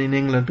build one in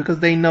England because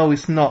they know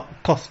it's not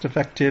cost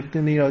effective.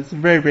 And, it's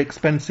very, very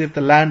expensive,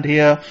 the land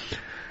here.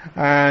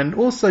 And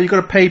also you've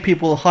got to pay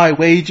people high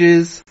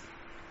wages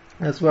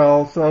as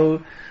well.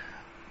 So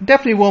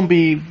definitely won't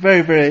be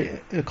very, very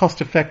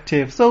cost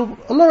effective. So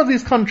a lot of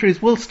these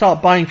countries will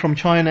start buying from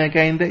China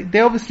again. They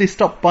obviously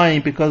stopped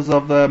buying because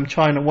of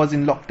China was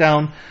in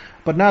lockdown.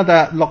 But now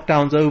that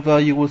lockdown's over,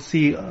 you will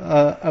see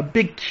a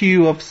big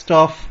queue of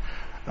stuff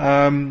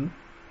that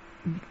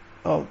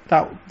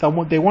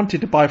they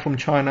wanted to buy from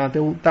China.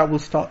 That will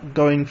start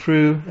going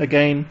through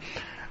again.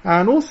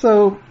 And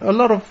also, a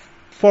lot of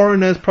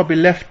foreigners probably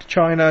left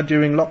China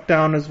during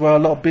lockdown as well. A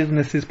lot of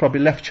businesses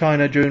probably left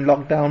China during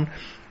lockdown.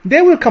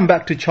 They will come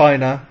back to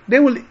China. They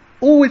will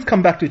always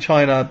come back to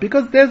China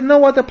because there's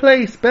no other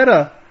place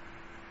better.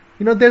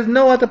 You know, there's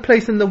no other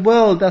place in the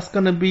world that's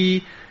going to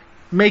be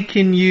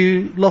making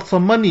you lots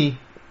of money.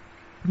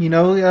 You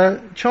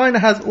know, China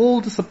has all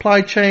the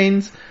supply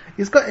chains.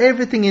 It's got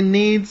everything it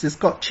needs. It's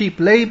got cheap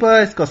labor.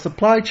 It's got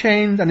supply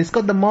chains, and it's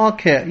got the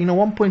market. You know,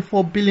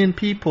 1.4 billion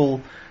people,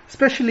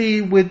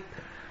 especially with,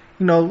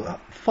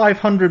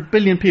 500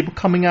 billion people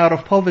coming out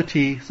of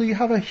poverty. So you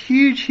have a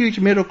huge, huge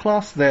middle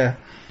class there.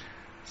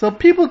 So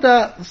people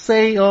that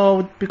say,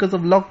 because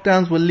of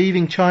lockdowns we're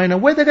leaving China,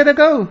 where are they going to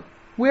go?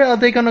 Where are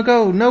they going to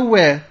go?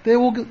 Nowhere. They're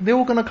all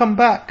going to come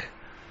back.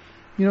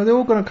 They're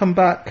all going to come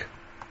back.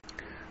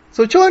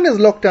 So China's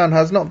lockdown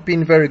has not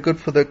been very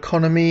good for the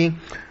economy.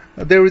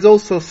 There is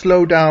also a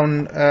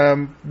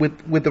slowdown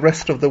with the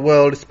rest of the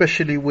world,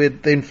 especially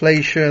with the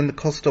inflation, the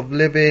cost of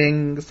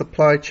living, the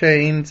supply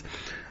chains,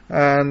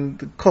 and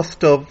the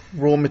cost of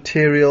raw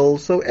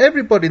materials. So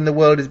everybody in the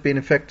world is being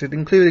affected,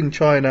 including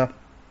China.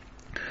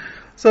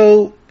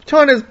 So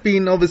China's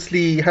been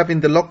obviously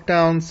having the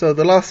lockdown, so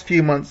the last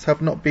few months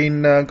have not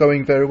been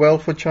going very well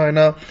for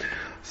China.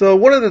 So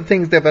one of the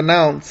things they've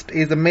announced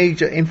is a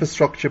major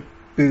infrastructure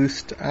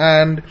boost.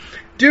 And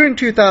during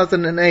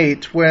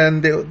 2008,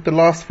 when the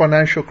last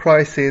financial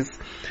crisis,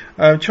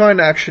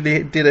 China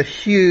actually did a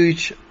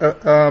huge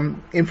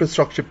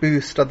infrastructure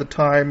boost at the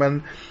time,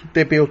 and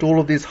they built all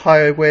of these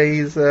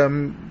highways,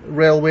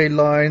 railway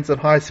lines, and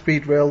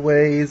high-speed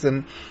railways,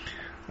 and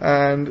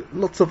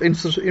lots of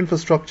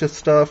infrastructure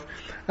stuff.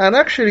 And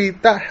actually,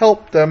 that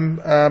helped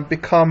them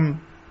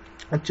become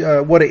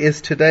what it is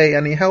today,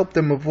 and it helped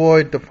them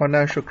avoid the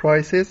financial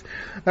crisis.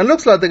 And it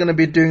looks like they're going to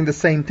be doing the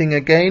same thing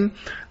again.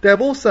 They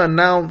have also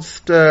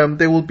announced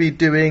they will be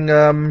doing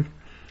a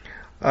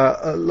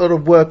lot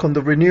of work on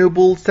the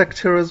renewable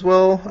sector as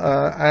well,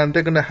 and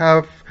they're going to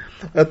have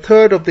a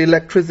third of the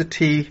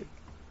electricity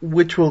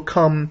which will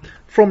come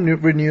from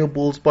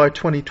renewables by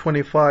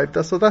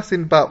 2025. So that's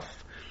in about,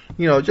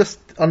 just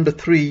under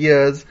 3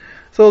 years.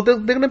 So they're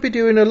going to be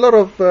doing a lot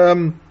of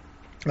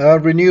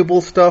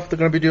renewable stuff. They're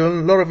going to be doing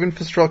a lot of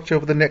infrastructure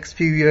over the next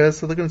few years.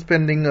 So they're going to be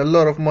spending a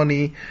lot of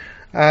money,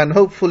 and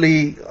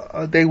hopefully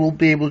they will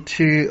be able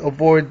to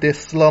avoid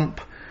this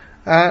slump.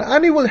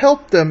 And it will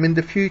help them in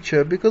the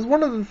future, because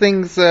one of the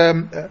things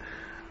a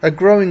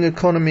growing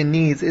economy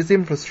needs is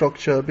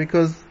infrastructure,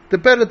 because the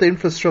better the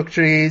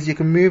infrastructure is, you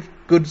can move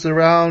goods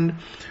around.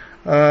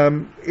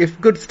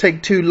 If goods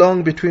take too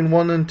long between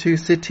one and two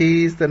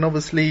cities, then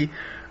obviously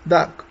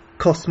that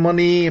costs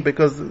money,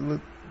 because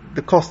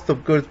the cost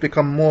of goods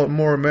become more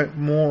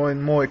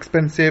and more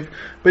expensive.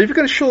 But if you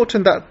can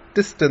shorten that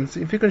distance,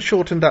 if you can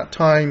shorten that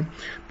time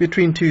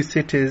between two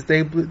cities,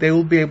 they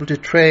will be able to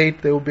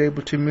trade, they will be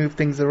able to move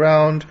things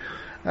around,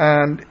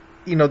 and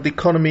the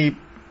economy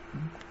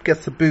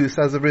gets a boost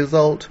as a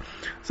result.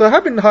 So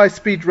having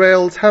high-speed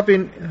rails,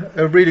 having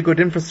a really good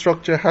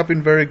infrastructure,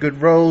 having very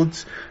good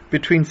roads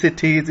between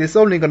cities is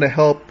only going to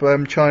help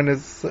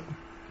China's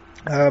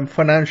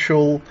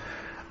financial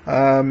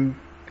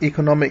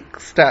economic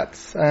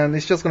stats, and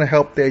it's just going to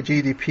help their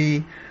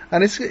GDP,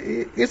 and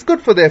it's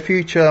good for their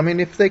future. I mean,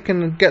 if they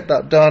can get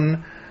that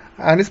done,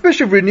 and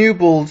especially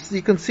renewables,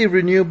 you can see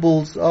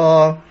renewables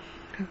are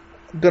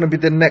going to be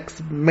the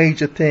next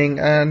major thing.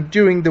 And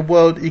during the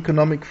World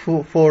Economic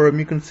Forum,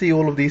 you can see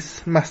all of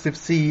these massive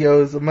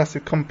CEOs of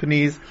massive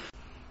companies,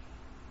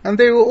 and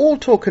they were all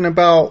talking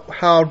about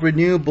how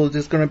renewables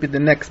is going to be the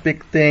next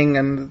big thing,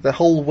 and the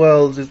whole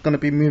world is going to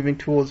be moving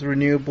towards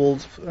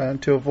renewables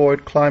to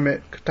avoid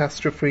climate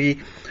catastrophe.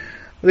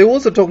 They're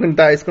also talking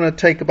that it's going to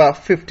take about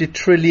 50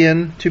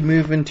 trillion to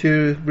move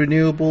into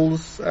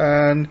renewables,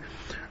 and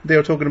they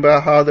were talking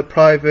about how the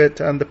private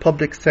and the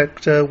public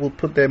sector will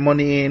put their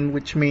money in,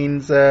 which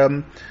means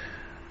the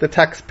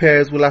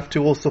taxpayers will have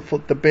to also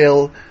foot the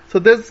bill. So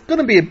there's going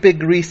to be a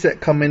big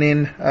reset coming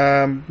in.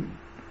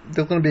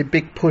 There's going to be a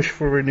big push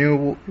for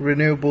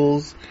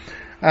renewables,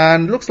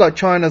 and looks like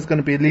China's going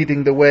to be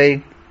leading the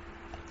way.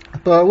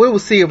 But we will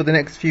see over the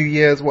next few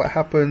years what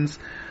happens.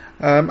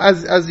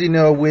 As you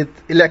know, with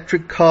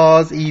electric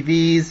cars,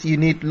 EVs, you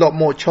need a lot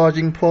more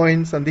charging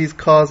points, and these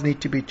cars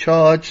need to be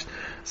charged.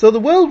 So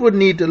the world would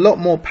need a lot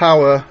more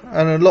power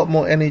and a lot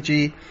more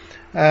energy,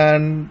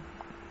 and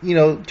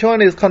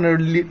China is kind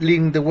of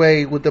leading the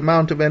way with the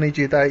amount of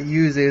energy that it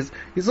uses.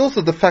 It's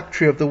also the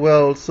factory of the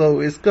world,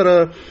 so it's got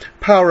to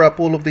power up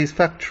all of these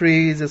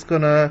factories. It's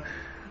going to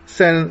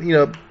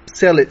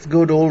sell its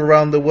good all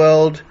around the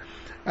world.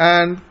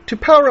 And to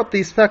power up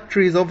these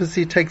factories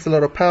obviously takes a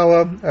lot of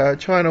power.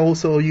 China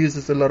also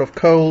uses a lot of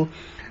coal.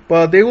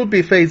 but they will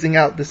be phasing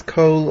out this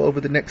coal over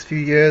the next few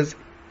years.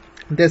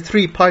 There's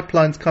 3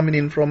 pipelines coming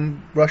in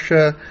from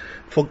Russia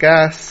for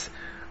gas.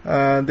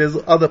 There's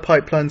other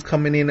pipelines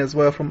coming in as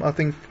well from, I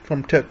think,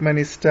 from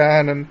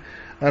Turkmenistan and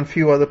a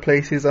few other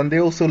places. And they're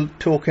also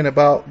talking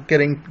about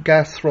getting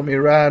gas from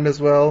Iran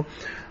as well.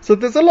 So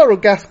there's a lot of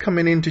gas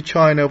coming into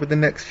China over the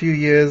next few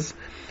years.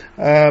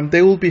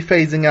 They will be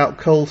phasing out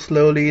coal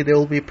slowly. They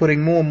will be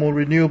putting more and more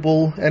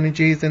renewable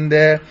energies in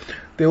there.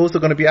 They're also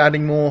going to be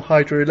adding more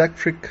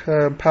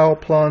hydroelectric power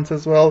plants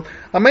as well.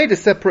 I made a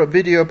separate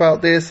video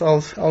about this.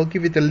 I'll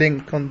give you the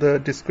link on the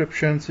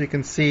description so you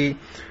can see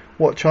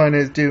what China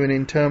is doing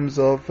in terms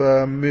of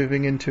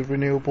moving into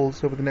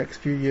renewables over the next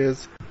few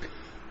years.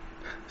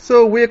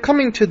 So we're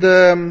coming to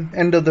the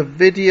end of the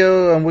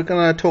video, and we're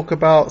going to talk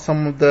about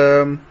some of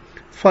the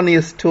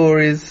funniest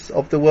stories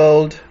of the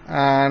world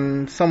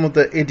and some of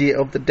the Idiot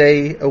of the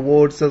Day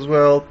awards as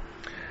well.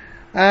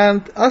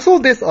 And I saw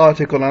this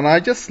article and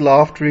I just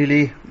laughed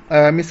really.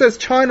 It says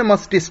China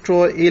must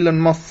destroy Elon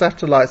Musk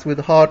satellites with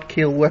hard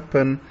kill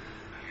weapon.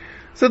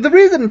 So the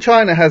reason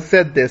China has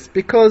said this,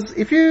 because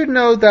if you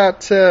know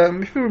that,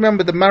 if you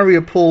remember the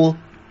Mariupol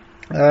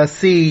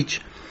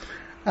siege,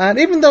 and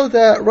even though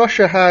that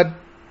Russia had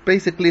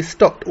basically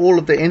stopped all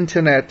of the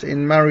internet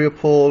in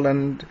Mariupol,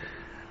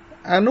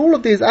 and all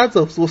of these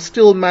Azovs will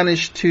still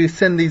manage to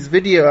send these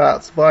video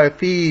outs via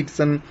feeds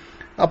and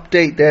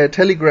update their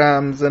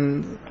telegrams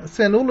and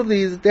send all of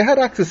these. They had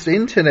access to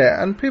internet,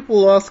 and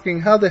people were asking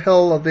how the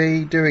hell are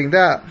they doing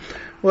that?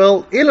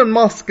 Well, Elon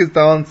Musk is the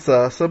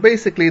answer. So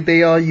basically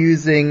they are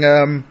using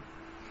Elon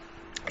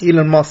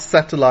Musk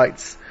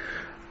satellites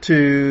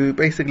to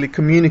basically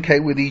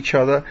communicate with each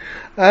other.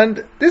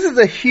 And this is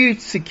a huge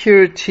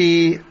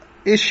security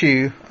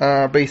issue,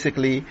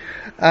 basically.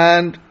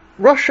 And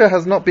Russia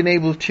has not been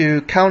able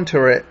to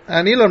counter it.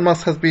 And Elon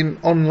Musk has been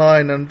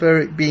online and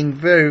being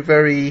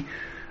very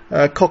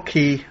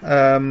cocky.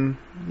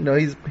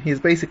 He's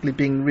basically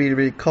being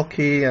really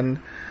cocky, and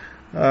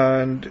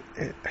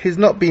he's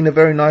not been a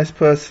very nice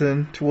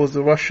person towards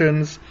the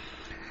Russians.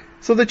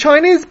 So the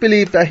Chinese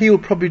believe that he will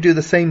probably do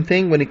the same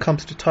thing when it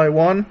comes to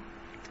Taiwan,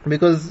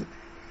 because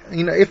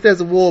if there's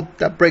a war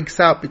that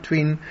breaks out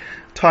between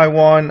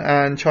Taiwan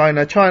and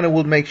China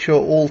will make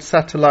sure all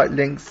satellite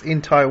links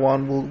in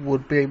Taiwan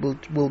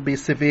will be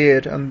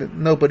severed, and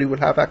nobody will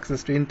have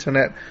access to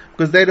internet,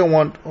 because they don't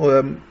want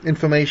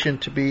information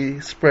to be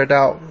spread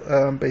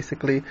out,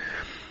 basically.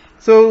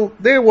 So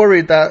they're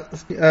worried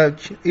that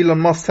Elon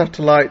Musk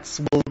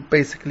satellites will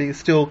basically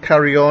still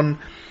carry on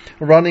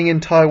running in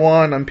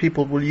Taiwan, and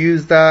people will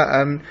use that.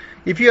 And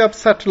if you have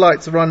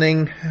satellites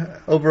running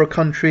over a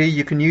country,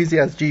 you can use it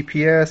as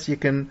GPS, you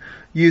can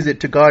use it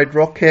to guide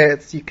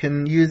rockets, you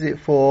can use it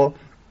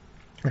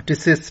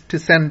to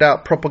send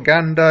out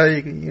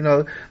propaganda.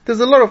 There's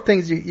a lot of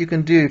things you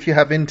can do if you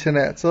have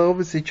internet. So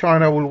obviously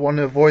China will want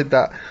to avoid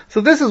that.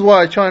 So this is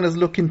why China's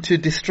looking to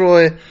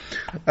destroy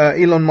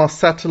Elon Musk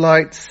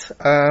satellites.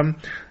 They're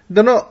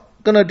not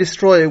going to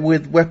destroy it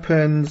with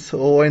weapons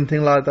or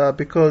anything like that,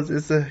 because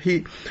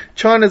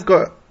China's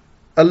got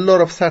a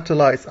lot of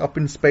satellites up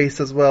in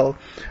space as well,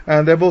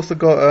 and they've also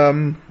got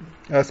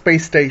a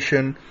space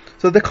station.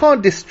 So they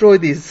can't destroy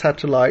these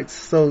satellites.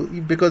 So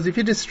because if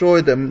you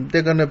destroy them,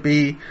 they're going to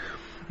be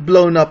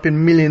blown up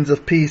in millions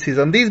of pieces,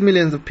 and these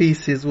millions of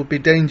pieces will be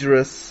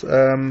dangerous.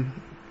 And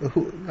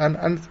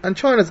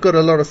China's got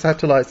a lot of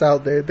satellites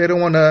out there. They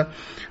don't want to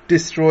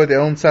destroy their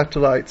own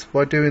satellites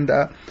by doing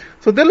that.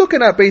 So they're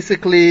looking at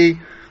basically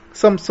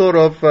some sort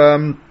of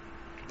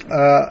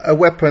a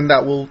weapon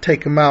that will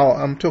take them out.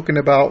 I'm talking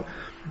about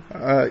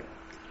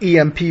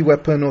EMP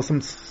weapon, or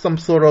some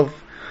sort of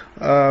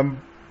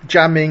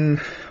jamming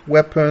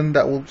weapon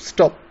that will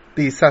stop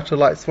these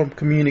satellites from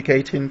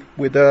communicating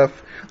with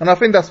Earth. And I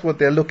think that's what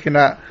they're looking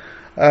at.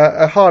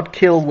 A hard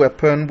kill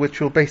weapon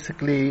which will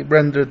basically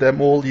render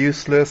them all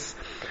useless.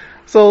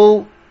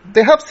 So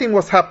they have seen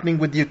what's happening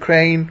with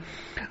Ukraine.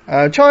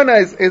 China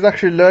is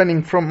actually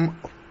learning from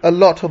a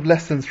lot of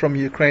lessons from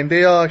Ukraine.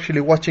 They are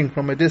actually watching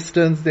from a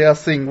distance. They are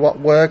seeing what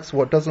works,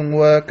 what doesn't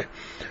work.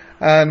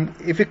 And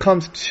if it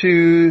comes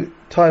to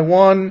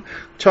Taiwan,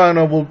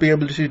 China will be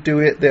able to do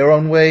it their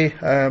own way.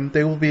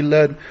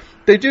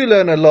 They do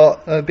learn a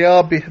lot. They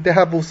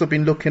have also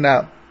been looking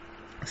at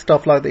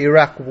stuff like the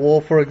Iraq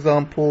War, for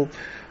example.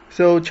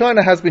 So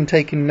China has been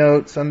taking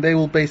notes, and they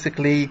will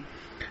basically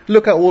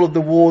look at all of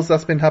the wars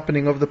that's been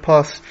happening over the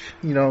past,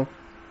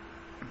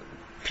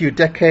 few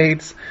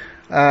decades.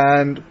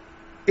 And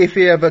if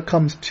it ever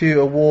comes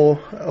to a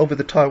war over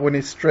the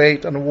Taiwanese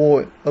Strait and a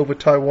war over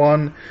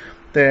Taiwan,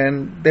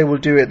 then they will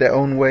do it their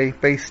own way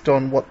based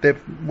on what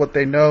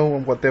they know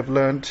and what they've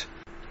learned.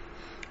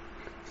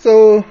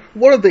 So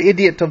one of the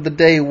Idiot of the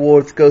Day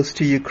awards goes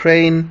to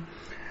Ukraine.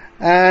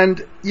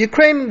 And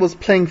Ukraine was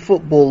playing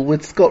football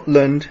with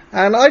Scotland,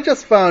 and I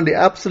just found it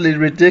absolutely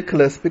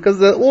ridiculous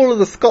because all of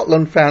the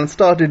Scotland fans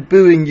started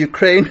booing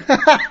Ukraine.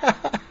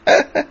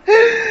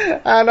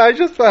 And I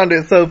just found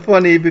it so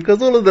funny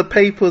because all of the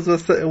papers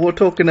were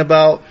talking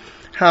about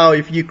how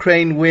if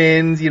Ukraine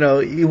wins,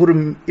 it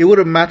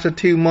wouldn't matter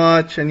too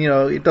much, and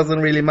it doesn't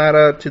really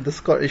matter to the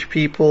Scottish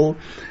people.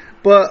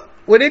 But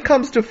when it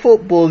comes to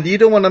football, you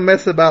don't want to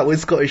mess about with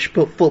Scottish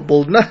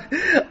football. No,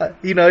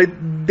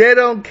 they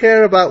don't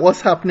care about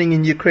what's happening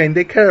in Ukraine.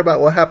 They care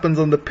about what happens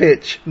on the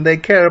pitch, and they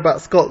care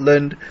about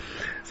Scotland.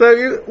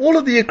 So all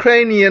of the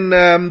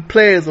Ukrainian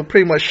players were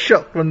pretty much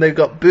shocked when they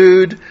got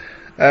booed.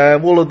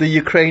 All of the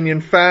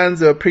Ukrainian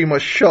fans were pretty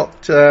much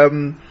shocked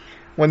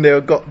when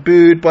they got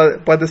booed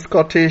by the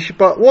Scottish.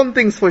 But one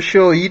thing's for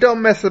sure, you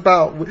don't mess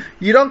about.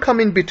 You don't come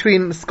in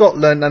between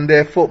Scotland and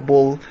their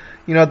football.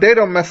 They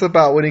don't mess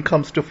about when it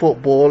comes to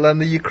football.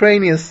 And the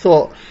Ukrainians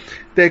thought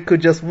they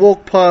could just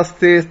walk past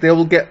this. They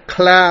will get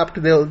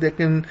clapped.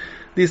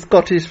 These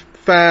Scottish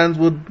fans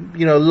would,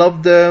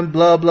 love them.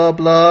 Blah blah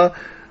blah.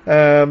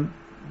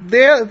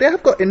 They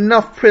have got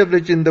enough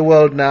privilege in the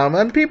world now,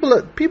 and people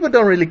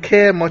don't really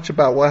care much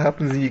about what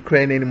happens in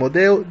Ukraine anymore.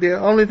 The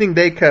only thing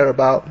they care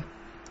about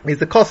is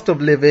the cost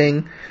of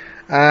living,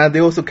 and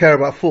they also care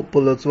about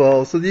football as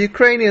well. So the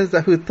Ukrainians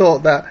who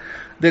thought that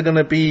they're going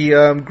to be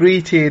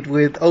greeted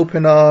with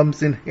open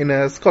arms in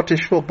a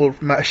Scottish football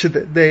match,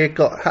 they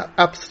got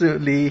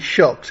absolutely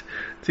shocked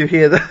to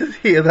hear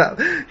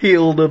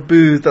all the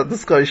boos that the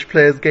Scottish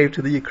players gave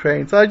to the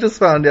Ukraine. So I just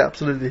found it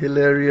absolutely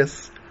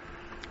hilarious.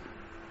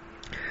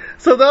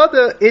 So the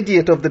other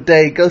idiot of the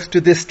day goes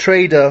to this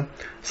trader.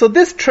 So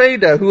this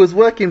trader, who was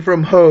working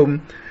from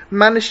home,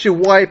 managed to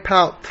wipe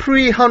out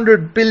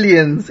 300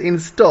 billions in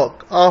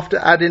stock after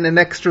adding an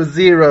extra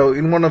zero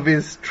in one of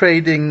his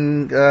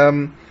trading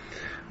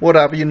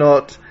whatever you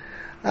not.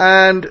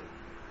 And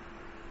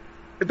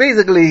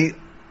basically,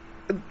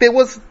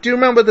 do you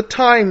remember the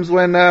times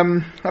when,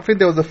 I think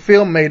there was a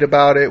film made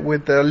about it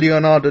with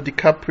Leonardo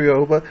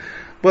DiCaprio,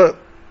 but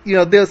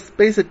there's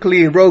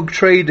basically rogue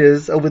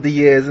traders over the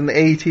years in the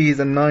 80s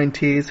and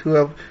 90s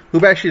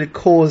who've actually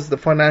caused the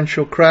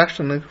financial crash,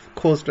 and have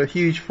caused a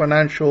huge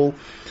financial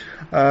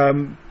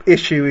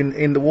issue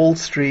in the Wall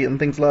Street and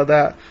things like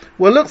that.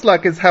 Well, it looks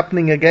like it's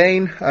happening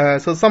again.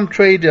 So some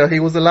trader, he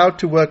was allowed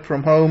to work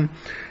from home,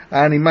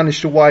 and he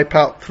managed to wipe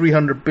out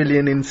 300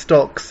 billion in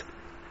stocks.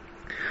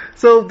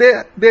 So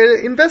they're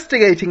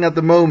investigating at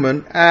the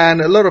moment,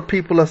 and a lot of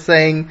people are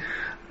saying,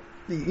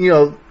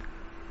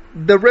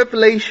 the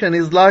revelation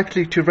is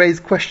likely to raise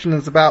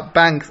questions about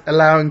banks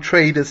allowing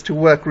traders to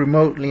work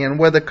remotely and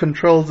whether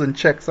controls and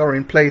checks are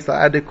in place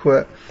are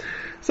adequate.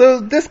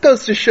 So this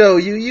goes to show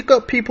you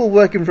got people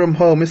working from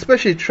home,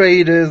 especially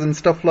traders and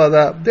stuff like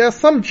that. There are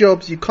some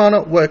jobs you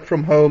cannot work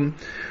from home.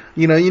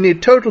 You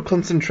need total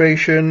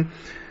concentration.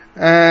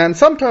 And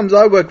sometimes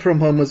I work from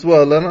home as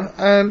well,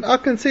 and I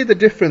can see the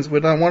difference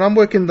when I'm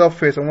working in the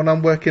office and when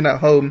I'm working at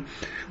home.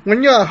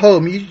 When you're at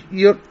home,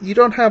 you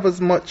don't have as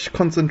much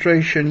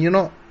concentration. You're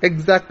not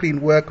exactly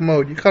in work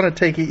mode. You kind of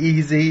take it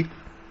easy.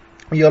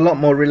 You're a lot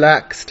more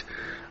relaxed.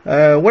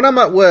 When I'm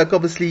at work,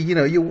 obviously,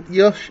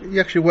 you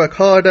actually work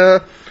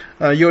harder.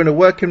 You're in a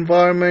work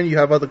environment. You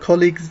have other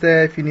colleagues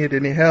there if you need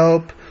any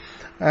help.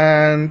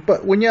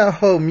 But when you're at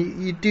home,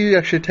 you do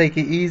actually take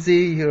it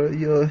easy.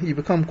 You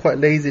become quite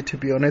lazy, to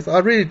be honest. I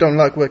really don't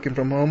like working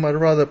from home. I'd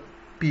rather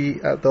be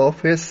at the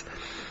office.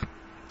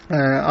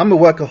 I'm a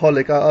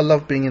workaholic. I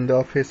love being in the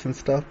office and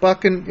stuff. But I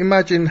can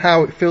imagine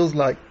how it feels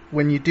like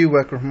when you do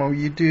work from home.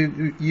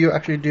 You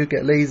actually do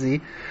get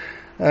lazy.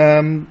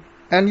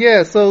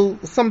 So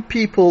some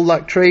people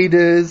like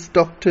traders,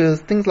 doctors,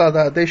 things like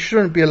that, they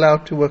shouldn't be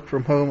allowed to work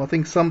from home. I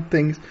think some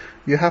things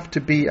you have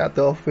to be at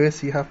the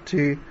office. You have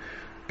to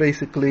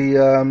basically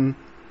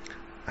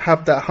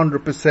have that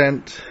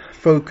 100%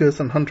 focus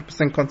and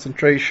 100%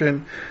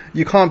 concentration.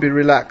 You can't be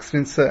relaxed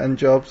in certain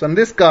jobs. And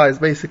this guy is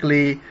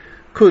basically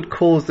could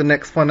cause the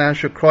next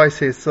financial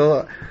crisis.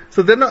 So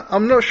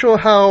I'm not sure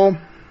how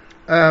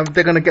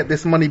they're going to get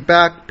this money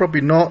back. Probably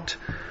not.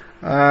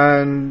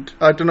 And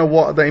I don't know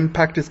what the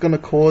impact is going to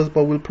cause,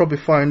 but we'll probably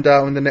find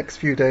out in the next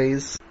few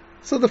days.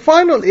 So the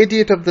final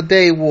Idiot of the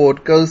Day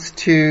award goes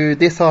to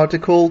this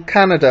article,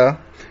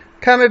 Canada.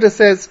 Canada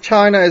says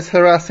China is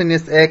harassing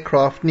its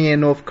aircraft near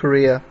North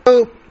Korea.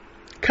 So,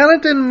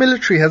 Canadian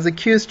military has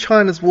accused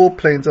China's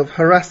warplanes of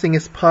harassing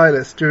its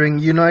pilots during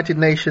United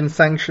Nations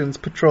sanctions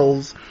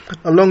patrols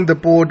along the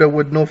border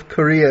with North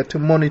Korea to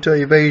monitor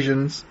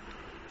evasions.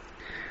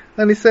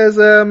 And it says,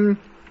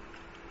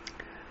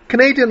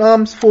 Canadian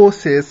Armed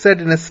Forces said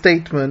in a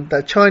statement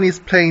that Chinese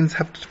planes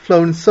have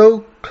flown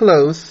so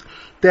close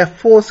they have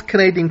forced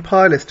Canadian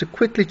pilots to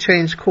quickly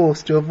change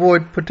course to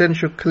avoid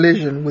potential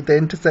collision with the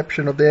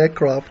interception of the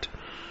aircraft.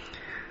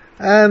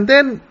 And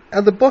then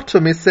at the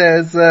bottom it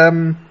says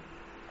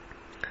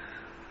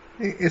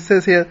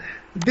here,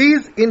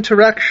 these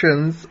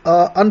interactions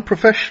are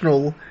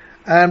unprofessional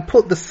and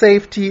put the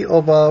safety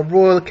of our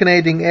Royal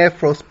Canadian Air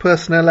Force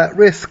personnel at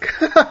risk.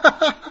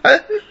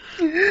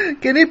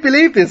 Can you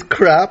believe this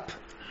crap?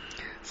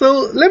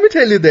 So let me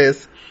tell you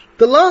this.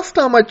 The last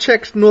time I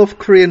checked North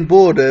Korean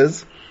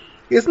borders,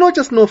 it's not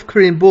just North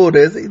Korean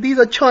borders, these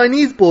are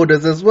Chinese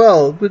borders as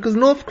well, because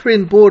North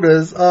Korean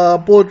borders are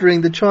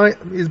bordering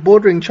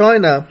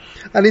China,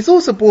 and it's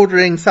also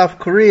bordering South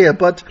Korea,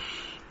 but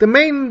the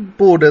main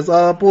borders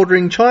are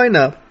bordering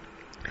China.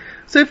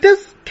 So if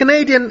there's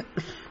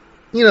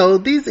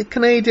these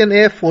Canadian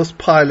Air Force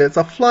pilots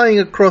are flying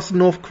across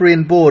North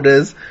Korean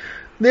borders,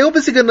 they're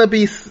obviously going to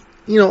be,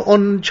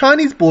 on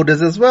Chinese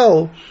borders as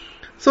well.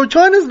 So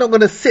China's not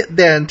going to sit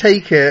there and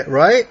take it,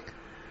 right?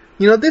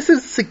 This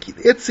is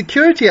it's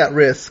security at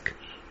risk.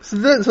 So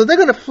they're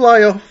going to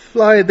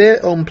fly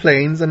their own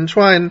planes and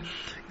try and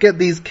get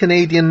these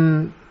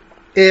Canadian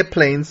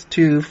airplanes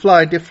to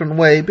fly a different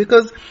way,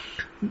 because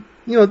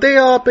they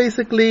are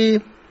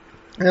basically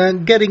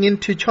getting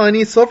into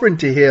Chinese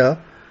sovereignty here.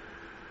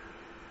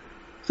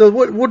 So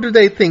what do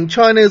they think?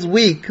 China is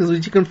weak because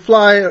you can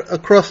fly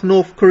across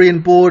North Korean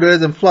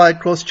borders and fly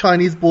across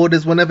Chinese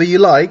borders whenever you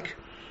like.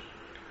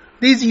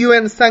 These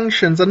UN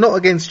sanctions are not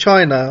against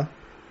China.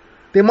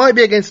 They might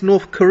be against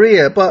North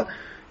Korea, but,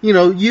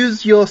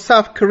 use your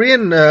South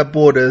Korean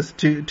borders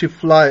to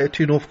fly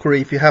to North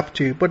Korea if you have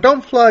to. But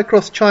don't fly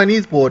across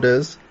Chinese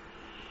borders.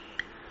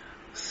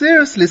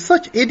 Seriously,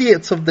 such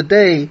idiots of the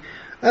day.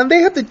 And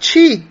they have the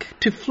cheek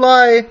to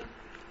fly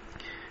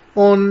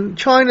on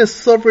China's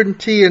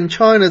sovereignty and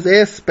China's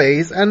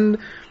airspace, and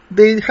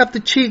they have the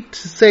cheek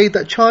to say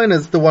that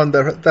China's the one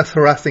that's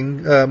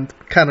harassing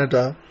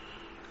Canada.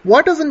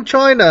 Why doesn't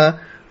China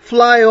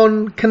fly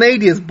on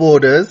Canadia's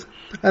borders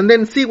and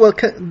then see what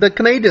the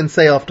Canadians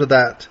say after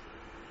that?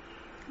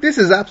 This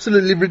is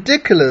absolutely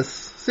ridiculous.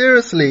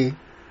 Seriously.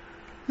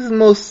 This is the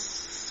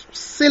most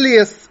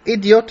silliest,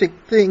 idiotic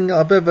thing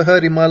I've ever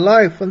heard in my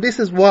life. And this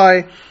is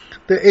why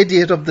the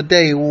Idiot of the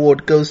Day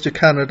award goes to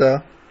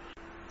Canada.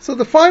 So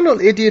the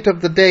final Idiot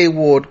of the Day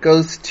award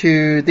goes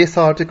to this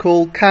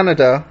article,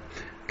 Canada.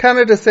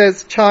 Canada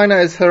says China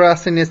is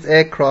harassing its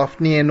aircraft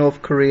near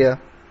North Korea.